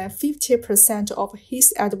more than 50% of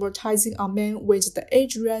his advertising on men with the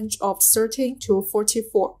age range of 13 to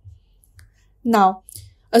 44. Now,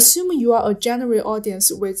 assume you are a general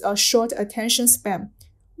audience with a short attention span.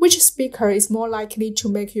 Which speaker is more likely to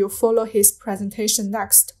make you follow his presentation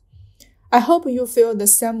next? I hope you feel the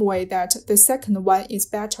same way that the second one is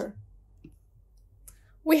better.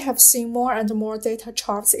 We have seen more and more data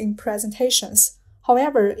charts in presentations.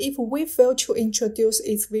 However, if we fail to introduce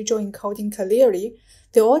its visual encoding clearly,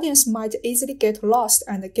 the audience might easily get lost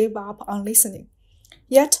and give up on listening.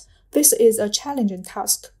 Yet, this is a challenging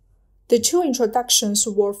task. The 2 introductions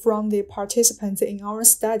were from the participants in our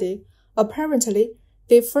study. Apparently,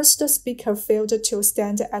 the first speaker failed to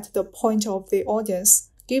stand at the point of the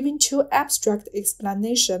audience, giving too abstract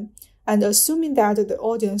explanation and assuming that the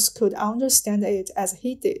audience could understand it as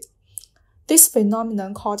he did. This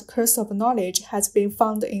phenomenon called curse of knowledge has been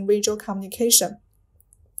found in visual communication.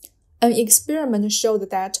 An experiment showed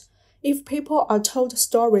that if people are told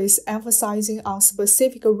stories emphasizing on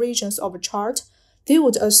specific regions of a chart, they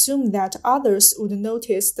would assume that others would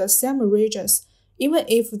notice the same regions, even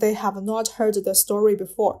if they have not heard the story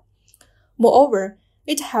before. Moreover,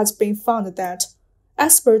 it has been found that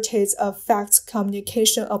expertise affects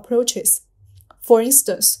communication approaches. For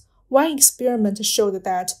instance, one experiment showed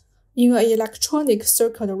that in an electronic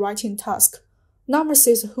circuit writing task,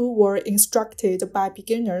 novices who were instructed by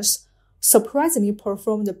beginners surprisingly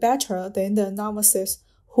performed better than the novices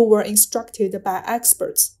who were instructed by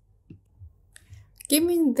experts.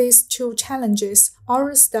 Given these 2 challenges,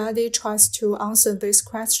 our study tries to answer this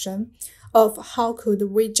question of how could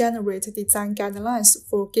we generate design guidelines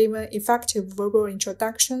for given effective verbal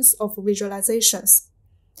introductions of visualizations.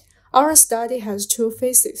 Our study has 2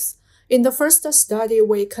 phases. In the first study,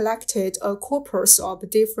 we collected a corpus of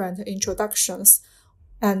different introductions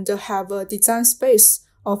and have a design space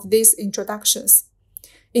of these introductions.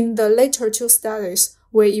 In the later 2 studies,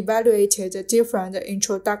 we evaluated different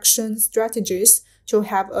introduction strategies to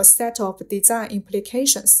have a set of design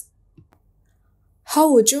implications.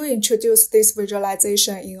 How would you introduce this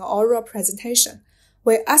visualization in an oral presentation?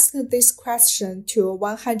 We asked this question to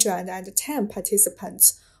 110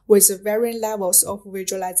 participants with varying levels of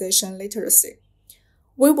visualization literacy.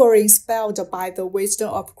 We were inspired by the wisdom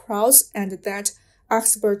of crowds and that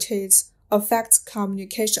expertise affects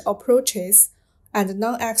communication approaches, and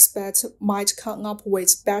non-experts might come up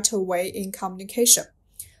with better way in communication.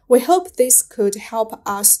 We hope this could help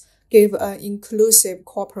us give an inclusive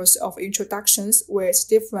corpus of introductions with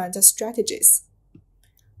different strategies.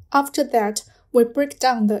 After that, we break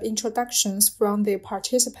down the introductions from the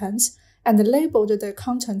participants and labeled the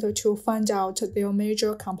content to find out their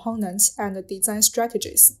major components and design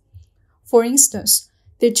strategies. For instance,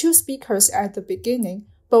 the two speakers at the beginning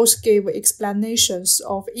both gave explanations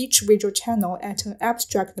of each visual channel at an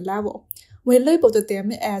abstract level. We labeled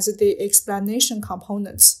them as the explanation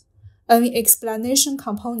components. An explanation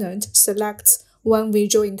component selects one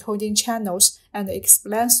visual encoding channels and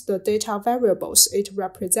explains the data variables it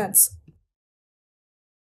represents.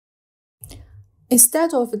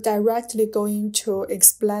 Instead of directly going to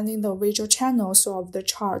explaining the visual channels of the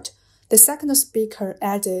chart, the second speaker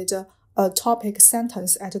added a topic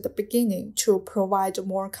sentence at the beginning to provide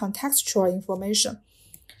more contextual information.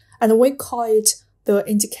 And we call it the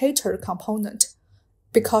indicator component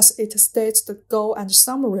because it states the goal and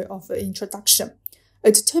summary of the introduction.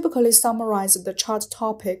 It typically summarizes the chart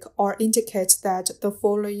topic or indicates that the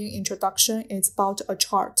following introduction is about a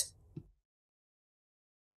chart.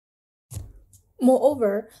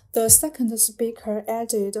 Moreover, the second speaker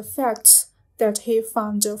added facts that he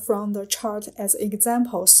found from the chart as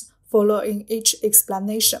examples following each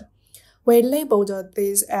explanation. We labeled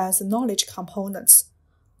these as knowledge components.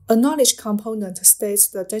 A knowledge component states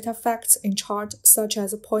the data facts in chart, such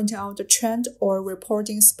as pointing out the trend or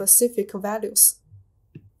reporting specific values.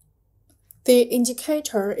 The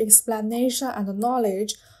indicator, explanation, and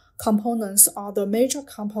knowledge components are the major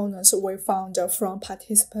components we found from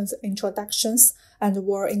participants' introductions and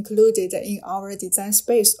were included in our design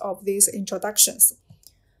space of these introductions.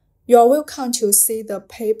 You are welcome to see the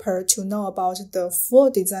paper to know about the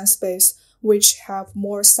full design space, which have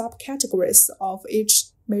more subcategories of each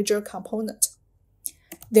major component.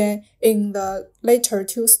 Then, in the later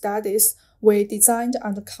two studies, we designed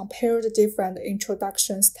and compared different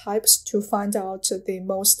introductions types to find out the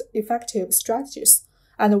most effective strategies,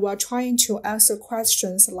 and we're trying to answer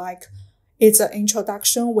questions like, is the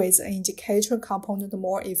introduction with an indicator component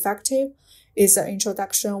more effective? Is the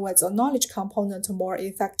introduction with a knowledge component more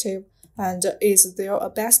effective? And is there a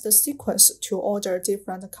best sequence to order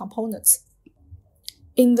different components?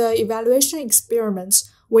 In the evaluation experiment,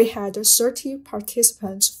 we had 30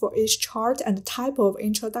 participants for each chart and type of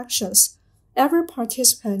introductions. Every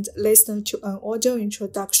participant listened to an audio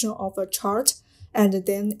introduction of a chart and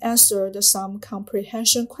then answered some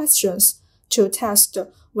comprehension questions to test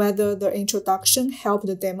whether the introduction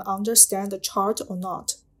helped them understand the chart or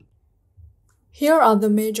not. Here are the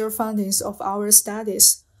major findings of our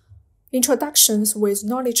studies. Introductions with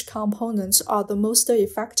knowledge components are the most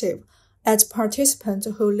effective, as participants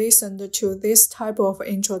who listened to this type of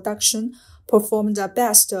introduction performed the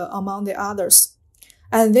best among the others.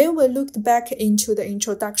 And then we looked back into the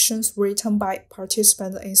introductions written by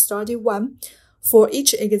participants in Study 1. For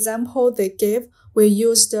each example they gave, we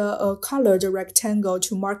used a colored rectangle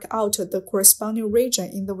to mark out the corresponding region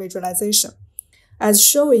in the visualization. As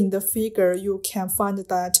shown in the figure, you can find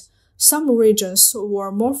that some regions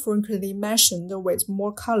were more frequently mentioned with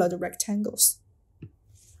more colored rectangles.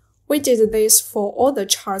 We did this for all the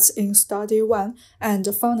charts in Study 1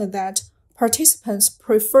 and found that participants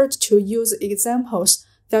preferred to use examples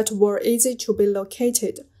that were easy to be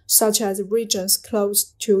located, such as regions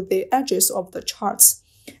close to the edges of the charts,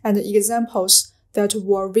 and examples that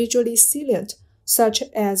were visually salient, such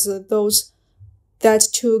as those that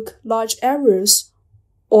took large areas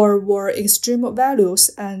or were extreme values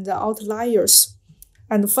and outliers.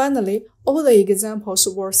 And finally, all the examples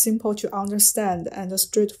were simple to understand and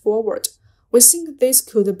straightforward. We think this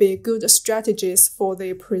could be good strategies for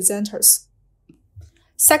the presenters.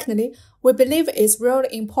 Secondly, we believe it's really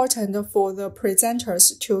important for the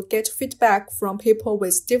presenters to get feedback from people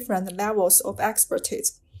with different levels of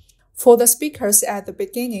expertise. For the speakers at the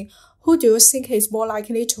beginning, who do you think is more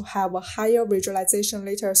likely to have a higher visualization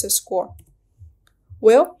literacy score?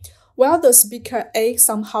 Well, while the speaker A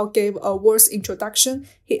somehow gave a worse introduction,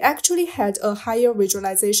 he actually had a higher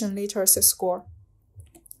visualization literacy score.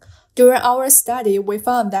 During our study, we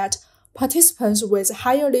found that participants with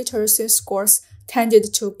higher literacy scores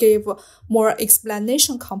tended to give more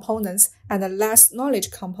explanation components and less knowledge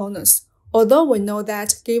components, although we know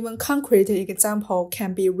that giving concrete example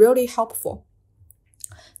can be really helpful.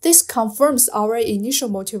 This confirms our initial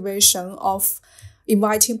motivation of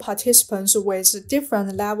inviting participants with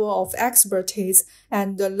different level of expertise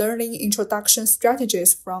and learning introduction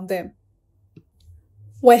strategies from them.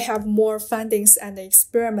 We have more findings and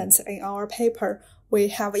experiments in our paper. We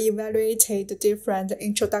have evaluated different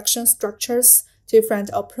introduction structures different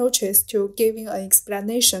approaches to giving an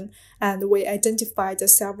explanation, and we identified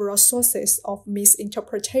several sources of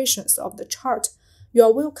misinterpretations of the chart. You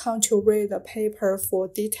are welcome to read the paper for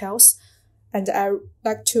details, and I'd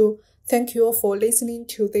like to thank you for listening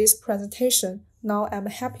to this presentation. Now I'm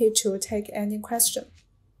happy to take any question.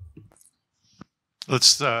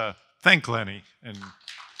 Let's thank Lenny and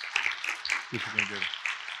see if we can get it.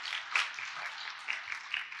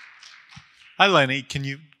 Hi, Lenny. Can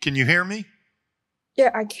you hear me?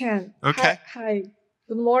 Yeah, I can. Okay. Hi.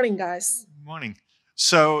 Good morning, guys. Good morning.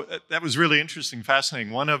 So that was really interesting,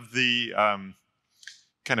 fascinating. One of the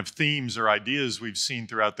kind of themes or ideas we've seen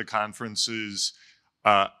throughout the conference is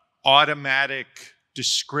automatic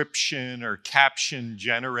description or caption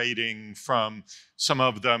generating from some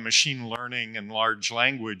of the machine learning and large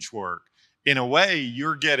language work. In a way,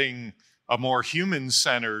 you're getting a more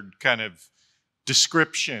human-centered kind of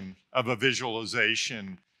description of a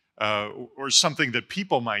visualization or something that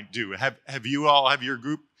people might do. Have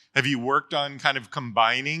you worked on kind of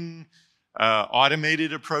combining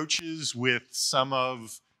automated approaches with some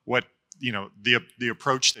of what, the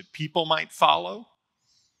approach that people might follow?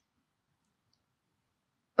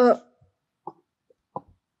 I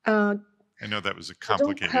know that was a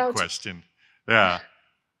complicated question. Yeah.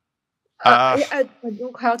 I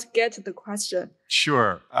don't quite get the question.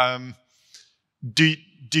 Sure. Do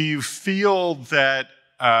you feel that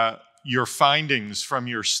your findings from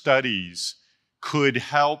your studies could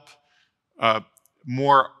help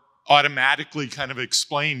more automatically kind of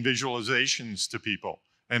explain visualizations to people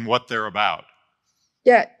and what they're about?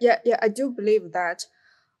 Yeah, I do believe that.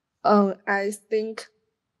 I think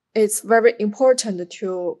it's very important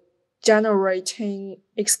to generating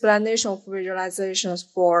explanation of visualizations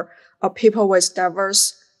for people with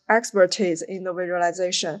diverse expertise in the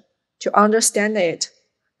visualization to understand it.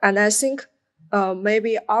 And I think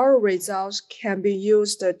maybe our results can be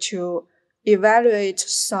used to evaluate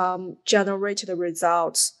some generated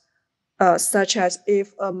results, such as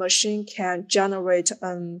if a machine can generate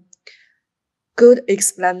a good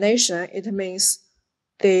explanation, it means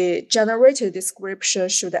the generated description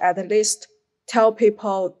should at least tell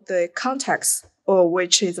people the context, or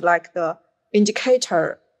which is like the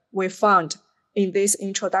indicator we found in these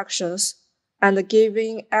introductions, and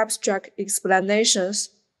giving abstract explanations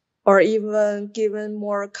or even giving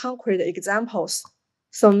more concrete examples.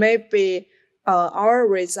 So maybe our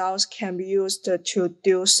results can be used to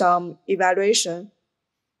do some evaluation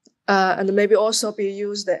and maybe also be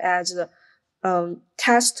used as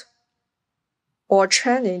test or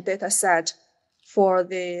training data set for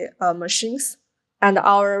the machines. And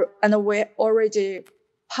we already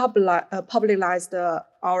publicized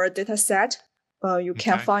our data set. You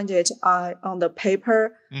can find it on the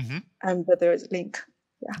paper, and there's a link.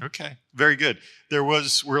 Yeah. Okay, very good.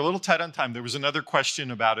 We're a little tight on time. There was another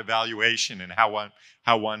question about evaluation and how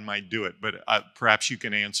one might do it, but perhaps you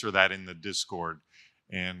can answer that in the Discord.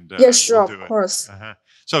 And yeah, sure, we'll of course.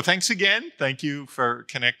 So thanks again. Thank you for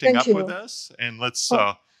connecting up with us, and let's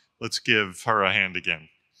give her a hand again.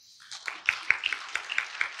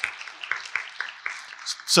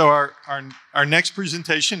 So our next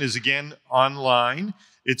presentation is again online.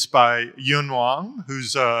 It's by Yun Wang,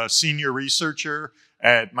 who's a senior researcher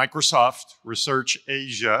at Microsoft Research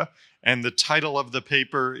Asia, and the title of the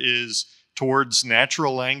paper is Towards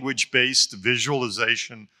Natural Language-Based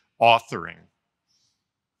Visualization Authoring.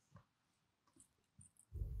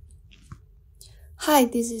 Hi,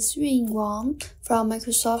 this is Yun Wang from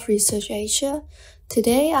Microsoft Research Asia.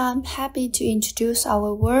 Today, I'm happy to introduce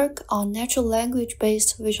our work on natural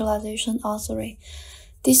language-based visualization authoring.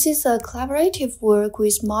 This is a collaborative work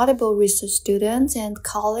with multiple research students and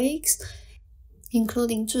colleagues,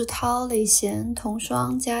 including Zhi Tao, Lei Xian, Tong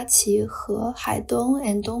Shuang, Jia Qi, He, Haidong,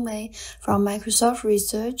 and Dongmei from Microsoft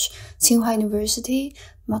Research, Tsinghua University,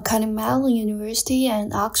 Carnegie Mellon University,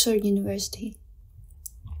 and Oxford University.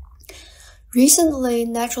 Recently,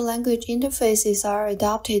 natural language interfaces are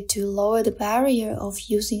adopted to lower the barrier of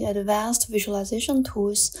using advanced visualization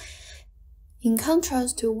tools. In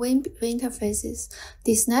contrast to WIMP interfaces,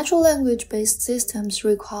 these natural language-based systems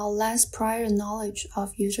require less prior knowledge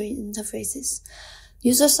of user interfaces.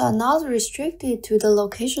 Users are not restricted to the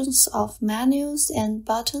locations of menus and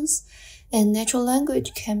buttons, and natural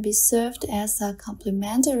language can be served as a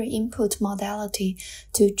complementary input modality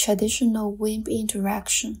to traditional WIMP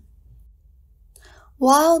interaction.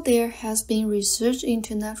 While there has been research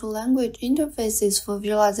into natural language interfaces for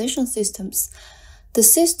visualization systems, the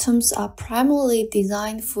systems are primarily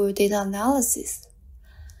designed for data analysis.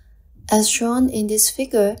 As shown in this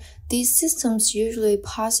figure, these systems usually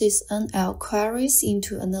parses NL queries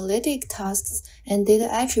into analytic tasks and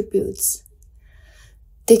data attributes.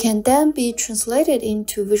 They can then be translated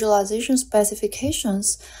into visualization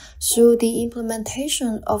specifications through the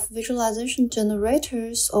implementation of visualization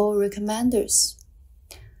generators or recommenders.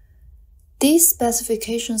 These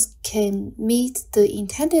specifications can meet the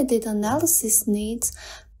intended data analysis needs,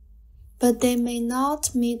 but they may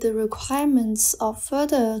not meet the requirements of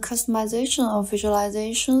further customization of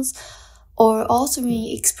visualizations or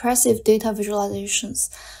authoring expressive data visualizations,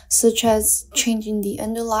 such as changing the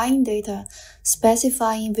underlying data,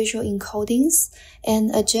 specifying visual encodings, and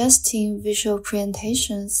adjusting visual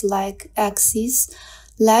presentations like axes,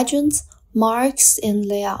 legends, marks, and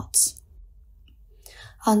layouts.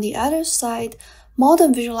 On the other side,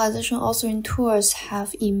 modern visualization authoring tools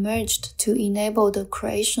have emerged to enable the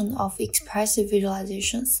creation of expressive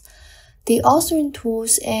visualizations. The authoring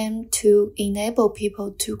tools aim to enable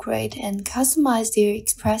people to create and customize their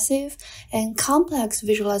expressive and complex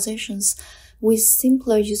visualizations with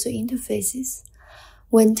simpler user interfaces.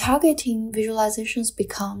 When targeting visualizations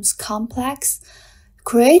becomes complex,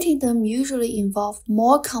 creating them usually involves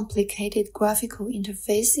more complicated graphical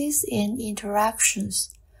interfaces and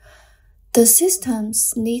interactions. The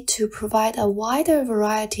systems need to provide a wider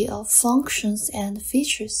variety of functions and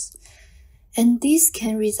features, and this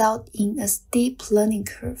can result in a steep learning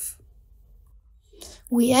curve.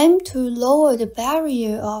 We aim to lower the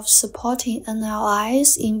barrier of supporting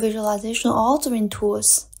NLIs in visualization authoring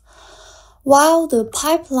tools. While the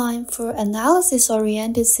pipeline for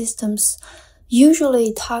analysis-oriented systems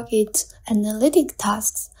usually target analytic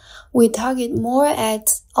tasks, we target more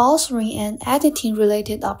at authoring and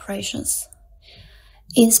editing-related operations.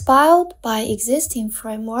 Inspired by existing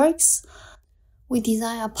frameworks, we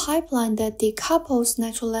design a pipeline that decouples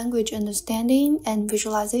natural language understanding and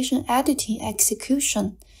visualization editing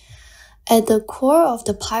execution. At the core of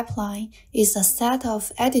the pipeline is a set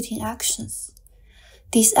of editing actions.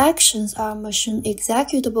 These actions are machine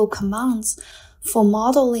executable commands for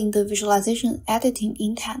modeling the visualization editing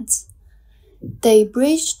intents. They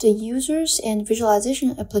bridge the users and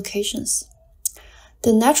visualization applications.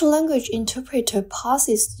 The natural language interpreter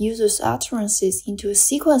passes users' utterances into a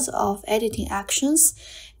sequence of editing actions,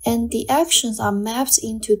 and the actions are mapped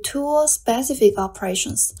into tool-specific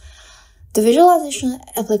operations. The visualization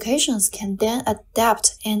applications can then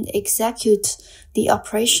adapt and execute the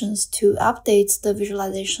operations to update the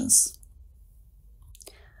visualizations.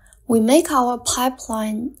 We make our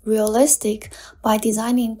pipeline realistic by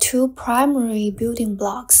designing two primary building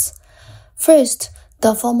blocks. First,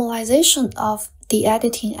 the formalization of the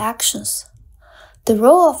editing actions. The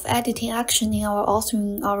role of editing action in our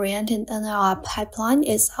authoring-oriented NLI pipeline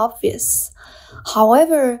is obvious.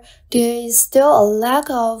 However, there is still a lack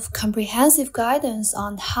of comprehensive guidance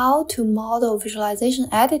on how to model visualization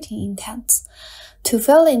editing intents. To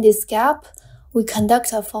fill in this gap, we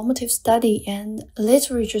conduct a formative study and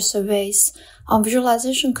literature surveys on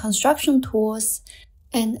visualization construction tools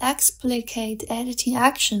and explicate editing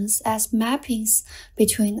actions as mappings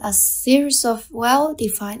between a series of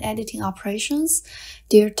well-defined editing operations,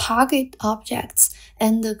 their target objects,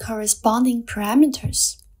 and the corresponding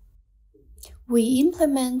parameters. We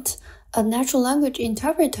implement a natural language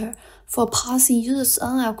interpreter for passing users'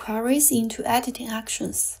 NL queries into editing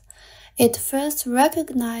actions. It first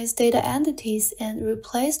recognizes data entities and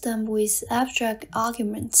replaces them with abstract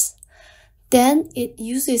arguments. Then it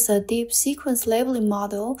uses a deep sequence labeling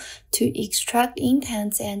model to extract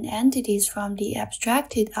intents and entities from the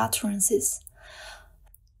abstracted utterances.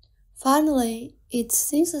 Finally, it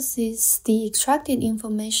synthesizes the extracted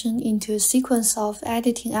information into a sequence of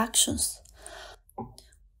editing actions.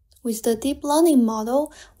 With the deep learning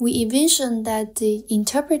model, we envision that the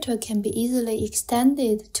interpreter can be easily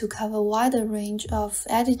extended to cover a wider range of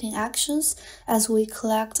editing actions as we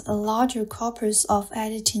collect a larger corpus of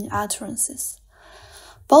editing utterances.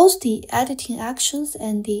 Both the editing actions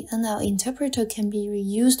and the NL interpreter can be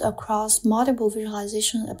reused across multiple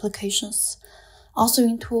visualization applications.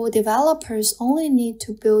 Authoring tool developers only need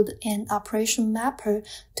to build an operation mapper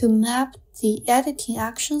to map the editing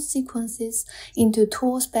action sequences into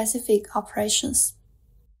tool-specific operations.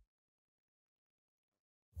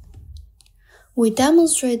 We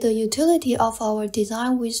demonstrate the utility of our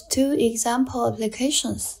design with two example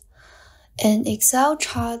applications, an Excel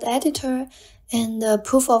chart editor and a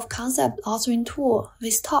proof-of-concept authoring tool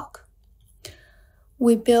with Talk.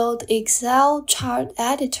 We built Excel chart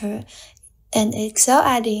editor and Excel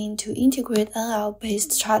editing to integrate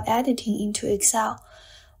NL-based chart editing into Excel.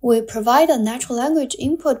 We provide a natural language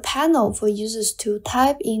input panel for users to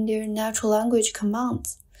type in their natural language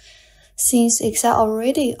commands. Since Excel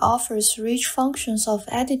already offers rich functions of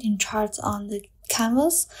editing charts on the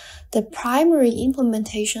canvas, the primary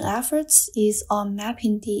implementation efforts is on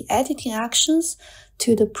mapping the editing actions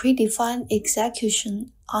to the predefined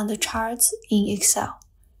execution on the charts in Excel.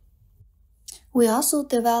 We also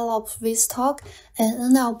developed VisTalk,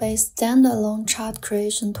 an NL-based standalone chart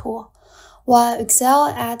creation tool. While Excel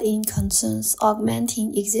add-in concerns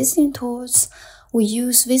augmenting existing tools, we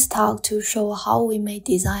use VisTalk to show how we may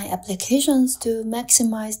design applications to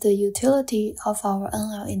maximize the utility of our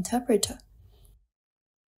NL interpreter.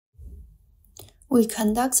 We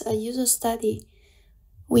conduct a user study.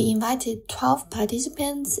 We invited 12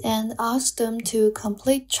 participants and asked them to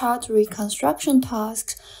complete chart reconstruction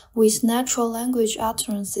tasks with natural language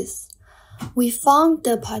utterances. We found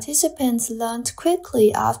the participants learned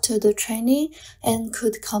quickly after the training and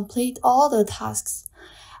could complete all the tasks.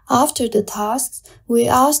 After the tasks, we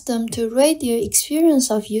asked them to rate their experience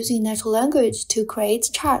of using natural language to create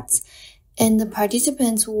charts, and the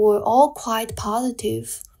participants were all quite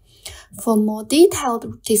positive. For more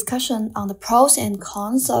detailed discussion on the pros and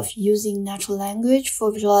cons of using natural language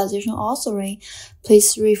for visualization authoring,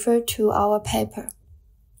 please refer to our paper.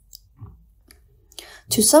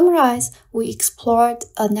 To summarize, we explored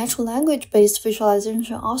a natural language-based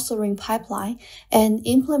visualization authoring pipeline and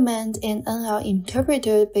implement an NL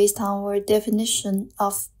interpreter based on our definition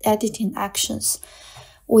of editing actions.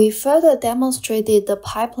 We further demonstrated the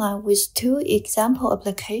pipeline with 2 example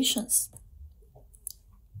applications.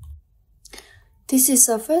 This is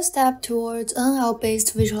the first step towards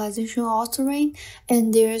NL-based visualization authoring,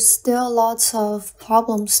 and there's still lots of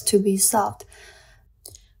problems to be solved.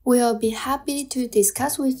 We'll be happy to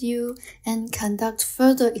discuss with you and conduct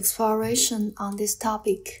further exploration on this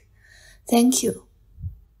topic. Thank you.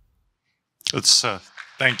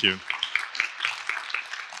 Thank you.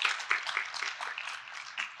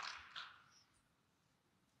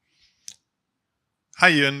 Hi,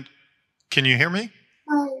 Yun. Can you hear me?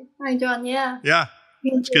 Hi, John. Yeah. Yeah.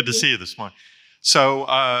 It's good to see you this morning. So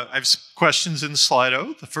I have some questions in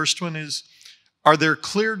Slido. The first one is, are there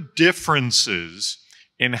clear differences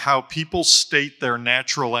in how people state their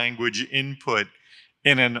natural language input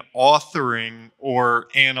in an authoring or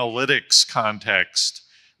analytics context,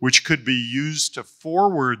 which could be used to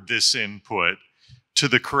forward this input to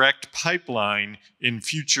the correct pipeline in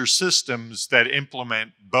future systems that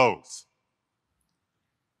implement both?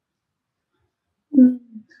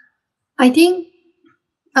 I think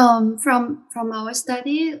from our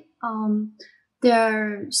study,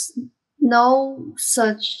 there's no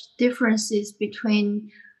such differences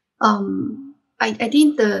between. I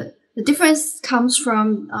think the difference comes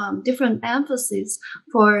from different emphasis.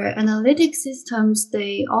 For analytic systems,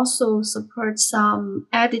 they also support some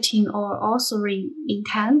editing or authoring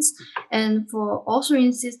intents, and for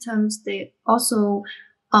authoring systems, they also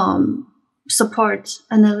support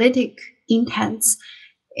analytic intents.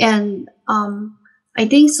 And I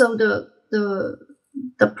think so.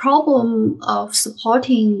 The problem of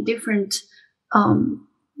supporting different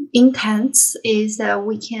intents is that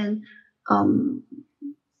we can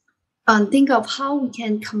think of how we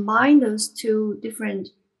can combine those 2 different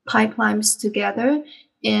pipelines together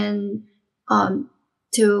and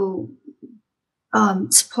to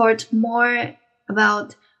support more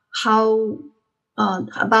about how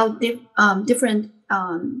about different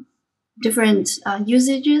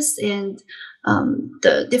usages and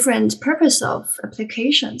the different purpose of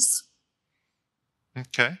applications.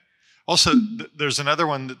 Okay. Also, there's another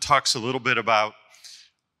one that talks a little bit about,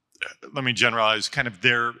 let me generalize, kind of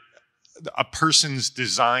a person's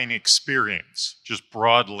design experience, just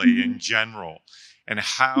broadly in general. And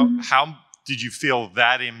how did you feel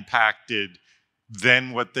that impacted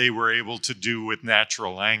then what they were able to do with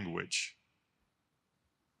natural language?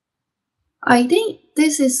 I think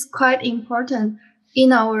this is quite important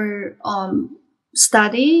in our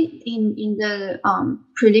study. In the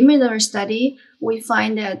preliminary study, we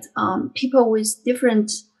find that people with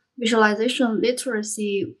different visualization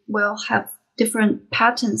literacy will have different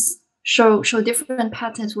patterns, show different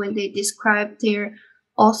patterns when they describe their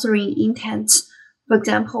authoring intents. For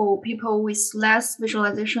example, people with less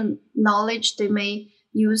visualization knowledge, they may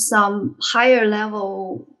use some higher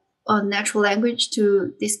level natural language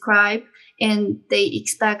to describe, and they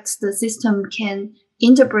expect the system can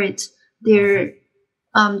interpret their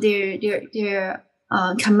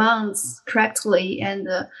commands correctly and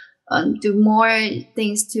do more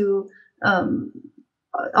things to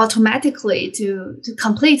automatically to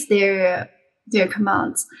complete their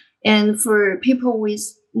commands. And for people with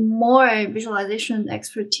more visualization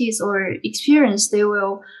expertise or experience, they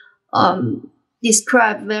will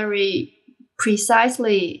describe very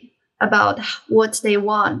precisely about what they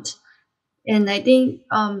want. And I think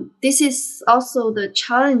this is also the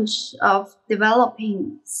challenge of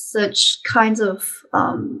developing such kinds of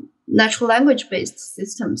natural language-based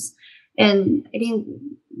systems. And I think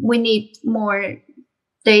we need more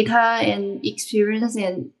data and experience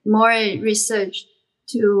and more research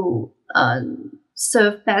to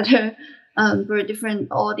serve better for different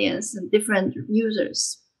audience and different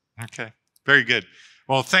users. Okay, very good.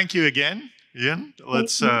 Well, thank you again, Ian.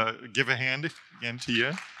 Let's give a hand again to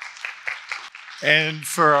you. And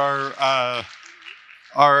for our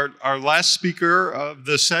last speaker of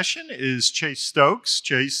the session is Chase Stokes.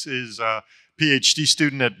 Chase is a PhD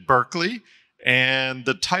student at Berkeley, and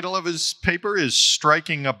the title of his paper is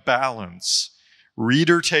Striking a Balance: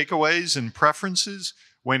 Reader Takeaways and Preferences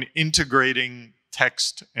when Integrating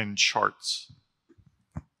Text and Charts.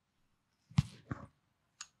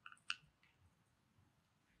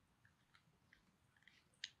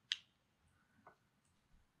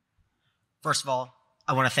 First of all,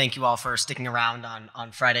 I want to thank you all for sticking around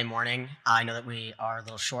on Friday morning. I know that we are a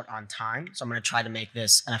little short on time, so I'm going to try to make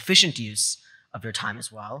this an efficient use of your time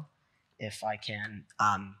as well, if I can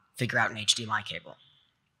figure out an HDMI cable.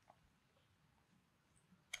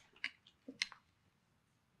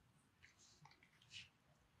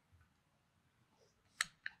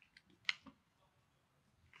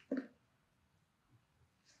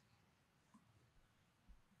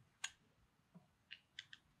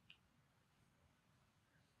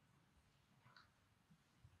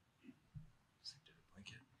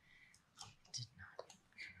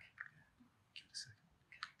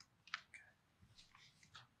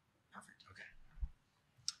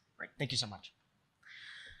 Thank you so much.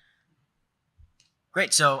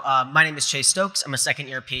 Great, so my name is Chase Stokes. I'm a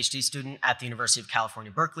second-year PhD student at the University of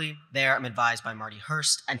California, Berkeley. There, I'm advised by Marty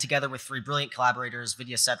Hurst, and together with three brilliant collaborators,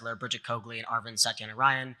 Vidya Sedler, Bridget Cogley, and Arvind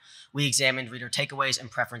Satyanarayan, we examined reader takeaways and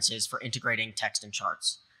preferences for integrating text and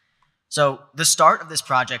charts. So the start of this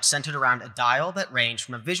project centered around a dial that ranged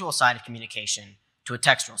from a visual side of communication to a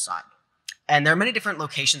textual side. And there are many different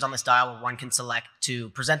locations on this dial where one can select to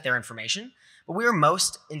present their information, but we are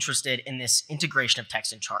most interested in this integration of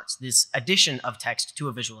text and charts, this addition of text to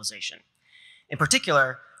a visualization. In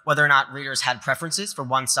particular, whether or not readers had preferences for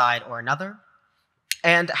one side or another,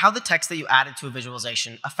 and how the text that you added to a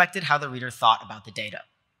visualization affected how the reader thought about the data.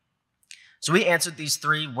 So we answered these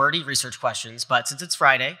three wordy research questions, but since it's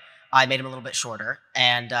Friday, I made them a little bit shorter,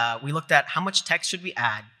 and we looked at how much text should we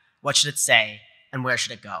add, what should it say, and where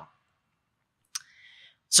should it go.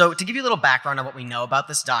 So to give you a little background on what we know about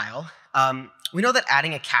this dial, we know that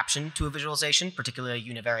adding a caption to a visualization, particularly a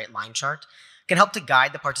univariate line chart, can help to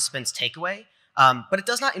guide the participant's takeaway, but it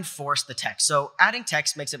does not enforce the text. So adding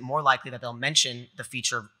text makes it more likely that they'll mention the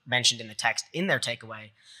feature mentioned in the text in their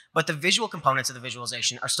takeaway, but the visual components of the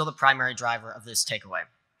visualization are still the primary driver of this takeaway.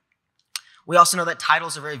 We also know that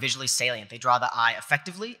titles are very visually salient. They draw the eye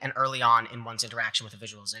effectively and early on in one's interaction with a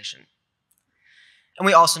visualization. And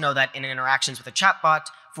we also know that in interactions with a chatbot,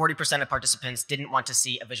 40% of participants didn't want to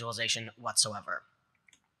see a visualization whatsoever.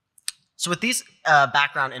 So with these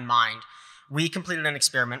background in mind, we completed an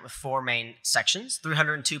experiment with 4 main sections.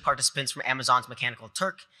 302 participants from Amazon's Mechanical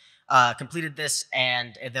Turk completed this,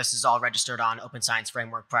 and this is all registered on Open Science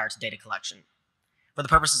Framework prior to data collection. For the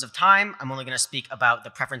purposes of time, I'm only going to speak about the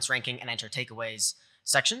preference ranking and enter takeaways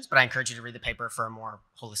sections, but I encourage you to read the paper for a more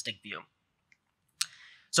holistic view.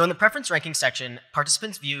 So in the preference ranking section,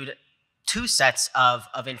 participants viewed 2 sets of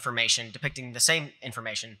information depicting the same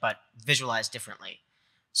information, but visualized differently.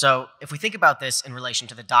 So if we think about this in relation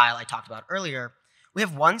to the dial I talked about earlier, we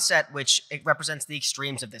have one set which it represents the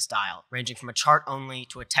extremes of this dial, ranging from a chart-only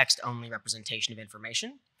to a text-only representation of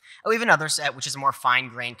information. And we have another set which is a more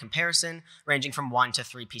fine-grained comparison, ranging from 1 to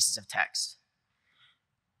 3 pieces of text.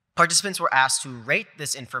 Participants were asked to rate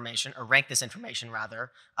this information, or rank this information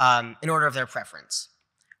rather, in order of their preference.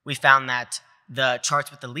 We found that the charts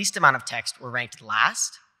with the least amount of text were ranked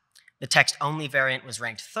last, the text-only variant was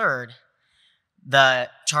ranked third, the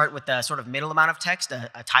chart with the sort of middle amount of text,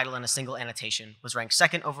 a title and a single annotation, was ranked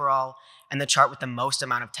second overall, and the chart with the most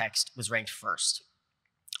amount of text was ranked first.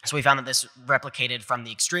 So we found that this replicated from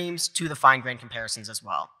the extremes to the fine-grained comparisons as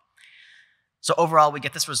well. So overall, we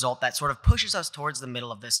get this result that sort of pushes us towards the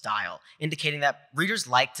middle of this dial, indicating that readers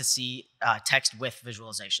like to see text with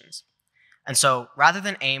visualizations. And so rather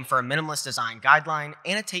than aim for a minimalist design guideline,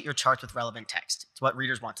 annotate your charts with relevant text. It's what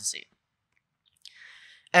readers want to see.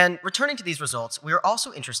 And returning to these results, we are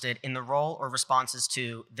also interested in the role or responses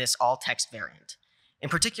to this all-text variant. In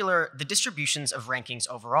particular, the distributions of rankings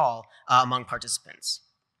overall among participants.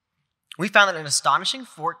 We found that an astonishing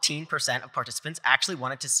 14% of participants actually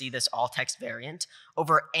wanted to see this all-text variant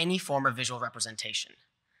over any form of visual representation.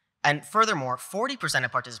 And furthermore, 40%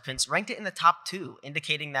 of participants ranked it in the top 2,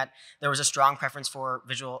 indicating that there was a strong preference for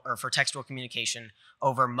visual or for textual communication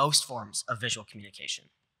over most forms of visual communication.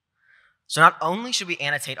 So not only should we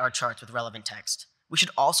annotate our charts with relevant text, we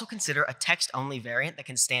should also consider a text-only variant that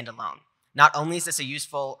can stand alone. Not only is this a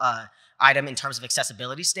useful item in terms of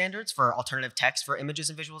accessibility standards for alternative text for images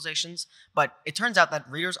and visualizations, but it turns out that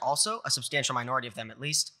readers also, a substantial minority of them at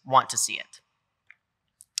least, want to see it.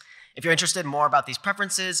 If you're interested more about these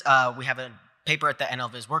preferences, we have a paper at the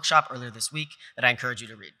NLVIS workshop earlier this week that I encourage you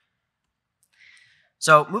to read.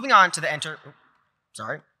 So moving on to the enter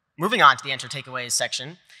takeaways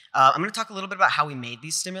section, I'm going to talk a little bit about how we made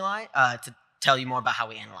these stimuli to tell you more about how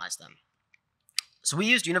we analyzed them. So we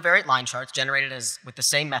used univariate line charts generated with the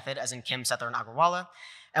same method as in Kim, Sether, and Agarwala,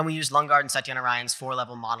 and we used Lungard and Satyanarayan's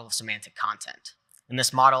 4-level model of semantic content. In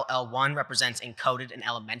this model, L1 represents encoded and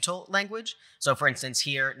elemental language. So for instance,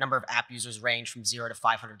 here, number of app users range from 0 to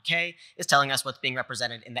 500K is telling us what's being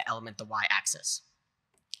represented in the element, the y-axis.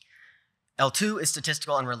 L2 is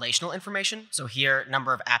statistical and relational information. So here,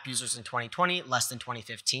 number of app users in 2020, less than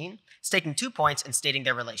 2015. It's taking 2 points and stating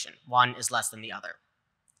their relation. One is less than the other.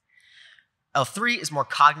 L3 is more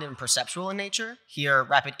cognitive and perceptual in nature. Here,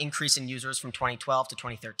 rapid increase in users from 2012 to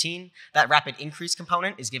 2013. That rapid increase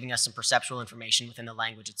component is giving us some perceptual information within the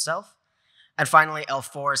language itself. And finally,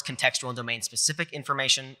 L4 is contextual and domain-specific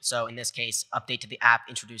information. So in this case, update to the app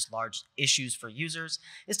introduced large issues for users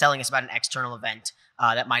is telling us about an external event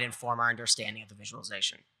that might inform our understanding of the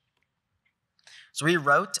visualization. So we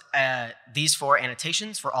wrote these 4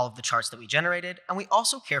 annotations for all of the charts that we generated, and we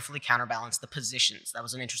also carefully counterbalanced the positions. That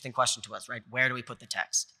was an interesting question to us, right? Where do we put the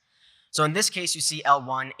text? So in this case, you see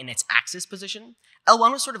L1 in its axis position.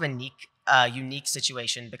 L1 was sort of a unique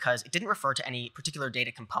situation because it didn't refer to any particular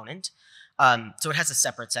data component, so it has a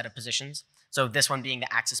separate set of positions. So this one being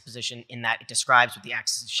the axis position in that it describes what the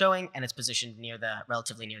axis is showing, and it's positioned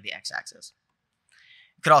relatively near the x-axis.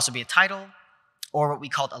 It could also be a title, or what we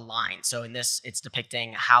called a line. So in this, it's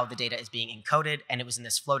depicting how the data is being encoded, and it was in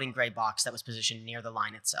this floating gray box that was positioned near the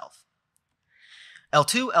line itself.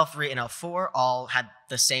 L2, L3, and L4 all had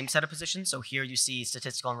the same set of positions. So here you see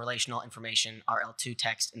statistical and relational information, our L2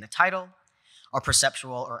 text in the title. Our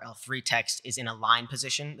perceptual or L3 text is in a line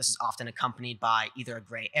position. This is often accompanied by either a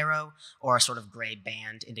gray arrow or a sort of gray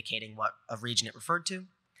band indicating what a region it referred to.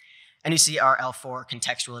 And you see our L4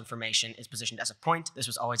 contextual information is positioned as a point. This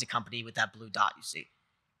was always accompanied with that blue dot you see.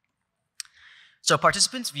 So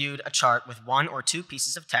participants viewed a chart with 1 or 2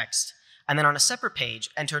 pieces of text, and then on a separate page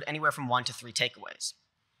entered anywhere from 1 to 3 takeaways.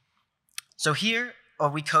 So here,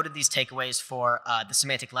 we coded these takeaways for the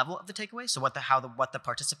semantic level of the takeaway, so what the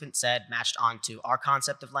participant said matched onto our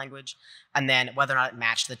concept of language, and then whether or not it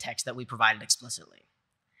matched the text that we provided explicitly.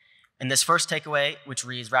 In this first takeaway, which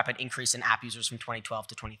reads rapid increase in app users from 2012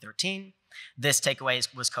 to 2013, this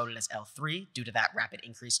takeaway was coded as L3 due to that rapid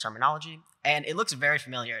increase terminology, and it looks very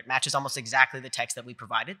familiar. It matches almost exactly the text that we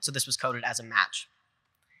provided, so this was coded as a match.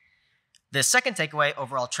 The second takeaway,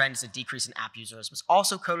 overall trend is a decrease in app users, was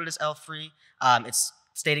also coded as L3. It's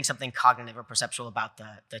stating something cognitive or perceptual about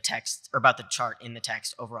the text, or about the chart in the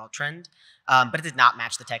text overall trend, but it did not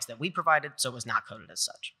match the text that we provided, so it was not coded as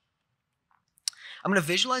such. I'm going to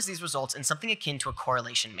visualize these results in something akin to a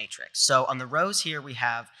correlation matrix. So on the rows here, we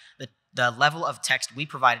have the level of text we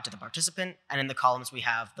provided to the participant, and in the columns, we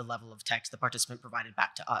have the level of text the participant provided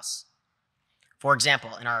back to us. For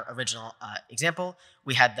example, in our original example,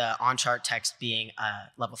 we had the on-chart text being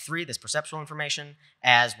level 3, this perceptual information,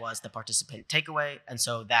 as was the participant takeaway, and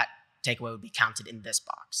so that takeaway would be counted in this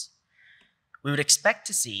box. We would expect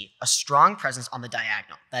to see a strong presence on the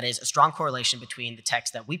diagonal, that is, a strong correlation between the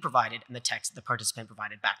text that we provided and the text the participant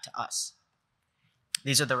provided back to us.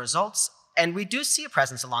 These are the results, and we do see a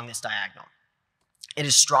presence along this diagonal. It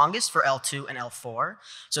is strongest for L2 and L4,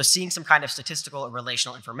 so seeing some kind of statistical or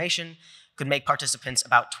relational information could make participants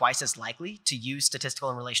about twice as likely to use statistical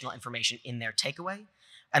and relational information in their takeaway,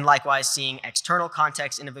 and likewise seeing external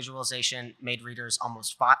context in a visualization made readers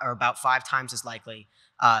about 5 times as likely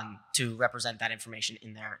to represent that information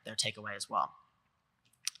in their takeaway as well.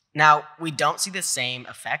 Now, we don't see the same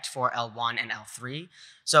effect for L1 and L3,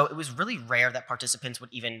 so it was really rare that participants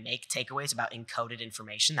would even make takeaways about encoded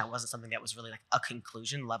information. That wasn't something that was really like a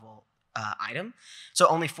conclusion level item. So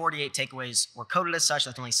only 48 takeaways were coded as such.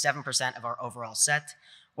 That's only 7% of our overall set.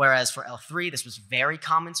 Whereas for L3, this was very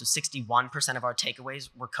common. So 61% of our takeaways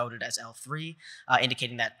were coded as L3,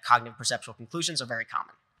 indicating that cognitive perceptual conclusions are very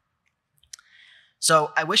common.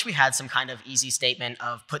 So I wish we had some kind of easy statement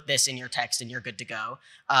of put this in your text and you're good to go,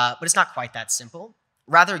 but it's not quite that simple.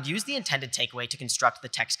 rather use the intended takeaway to construct the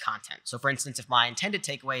text content. So for instance, if my intended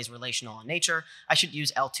takeaway is relational in nature, I should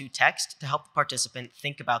use L2 text to help the participant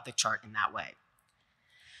think about the chart in that way.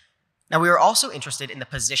 Now, we are also interested in the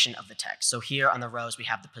position of the text. So here on the rows, we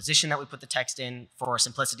have the position that we put the text in. For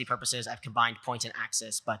simplicity purposes, I've combined point and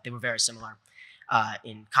axis, but they were very similar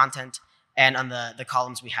in content. And on the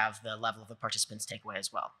columns, we have the level of the participant's takeaway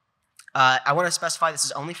as well. I want to specify this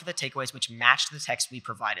is only for the takeaways which match the text we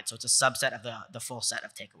provided. So it's a subset of the full set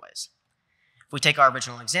of takeaways. If we take our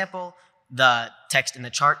original example, the text in the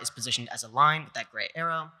chart is positioned as a line with that gray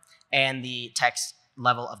arrow, and the text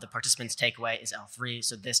level of the participant's takeaway is L3,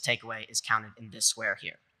 so this takeaway is counted in this square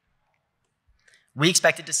here. We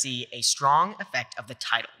expected to see a strong effect of the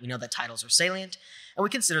title. We know that titles are salient, and we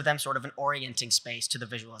consider them sort of an orienting space to the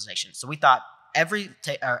visualization. So we thought every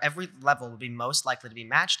level would be most likely to be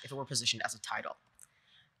matched if it were positioned as a title.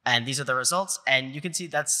 And these are the results, and you can see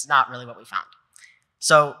that's not really what we found.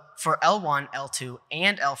 So for L1, L2,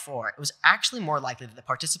 and L4, it was actually more likely that the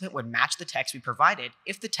participant would match the text we provided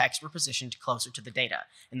if the text were positioned closer to the data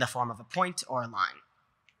in the form of a point or a line.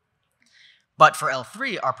 But for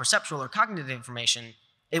L3, our perceptual or cognitive information,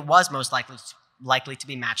 it was most likely to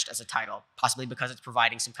be matched as a title, possibly because it's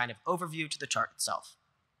providing some kind of overview to the chart itself.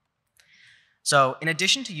 So in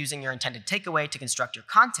addition to using your intended takeaway to construct your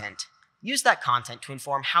content, use that content to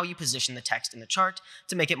inform how you position the text in the chart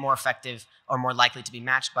to make it more effective or more likely to be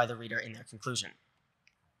matched by the reader in their conclusion.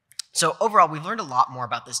 So overall, we've learned a lot more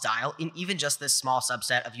about this dial in even just this small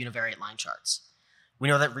subset of univariate line charts. We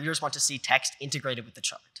know that readers want to see text integrated with the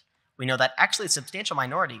chart. We know that actually a substantial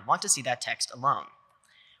minority want to see that text alone.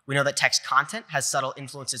 We know that text content has subtle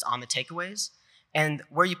influences on the takeaways, and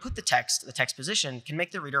where you put the text position, can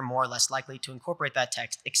make the reader more or less likely to incorporate that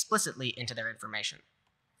text explicitly into their information.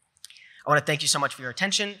 I want to thank you so much for your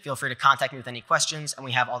attention. Feel free to contact me with any questions, and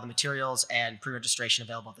we have all the materials and pre-registration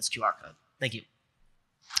available at this QR code. Thank you.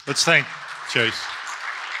 Let's thank Chase.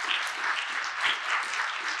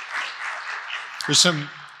 There's some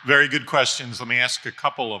very good questions. Let me ask a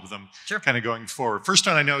couple of them, sure, kind of going forward. First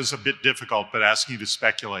one I know is a bit difficult, but asking you to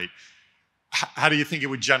speculate. How do you think it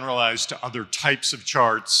would generalize to other types of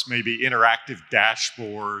charts, maybe interactive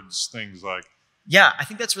dashboards, things like? Yeah, I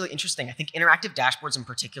think that's really interesting. I think interactive dashboards in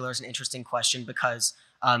particular is an interesting question because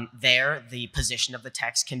the position of the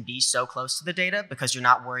text can be so close to the data because you're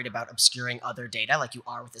not worried about obscuring other data like you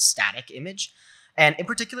are with a static image. And in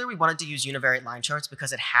particular, we wanted to use univariate line charts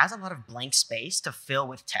because it has a lot of blank space to fill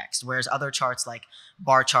with text, whereas other charts like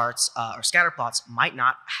bar charts or scatter plots might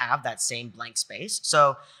not have that same blank space.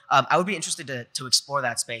 So I would be interested to explore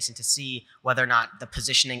that space and to see whether or not the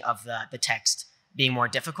positioning of the text being more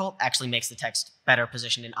difficult actually makes the text better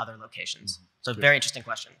positioned in other locations. So very interesting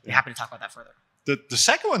question. Be happy to talk about that further. The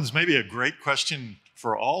second one's maybe a great question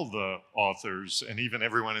for all the authors and even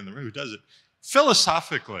everyone in the room who does it.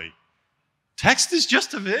 Philosophically, text is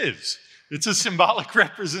just a viz. It's a symbolic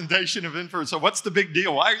representation of information. So what's the big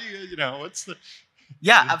deal? Why are you what's the...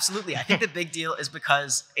 Yeah, absolutely. I think the big deal is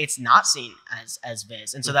because it's not seen as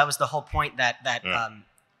viz. And so that was the whole point that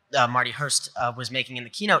Marty Hurst was making in the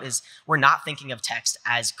keynote is we're not thinking of text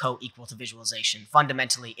as co-equal to visualization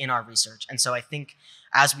fundamentally in our research. And so I think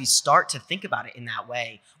as we start to think about it in that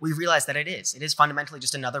way, we realize that it is fundamentally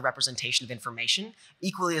just another representation of information,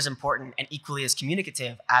 equally as important and equally as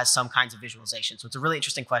communicative as some kinds of visualization. So it's a really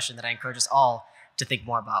interesting question that I encourage us all to think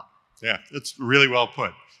more about. Yeah, it's really well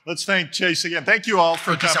put. Let's thank Chase again. Thank you all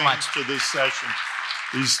for coming so much to this session.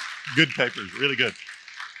 These good papers, really good.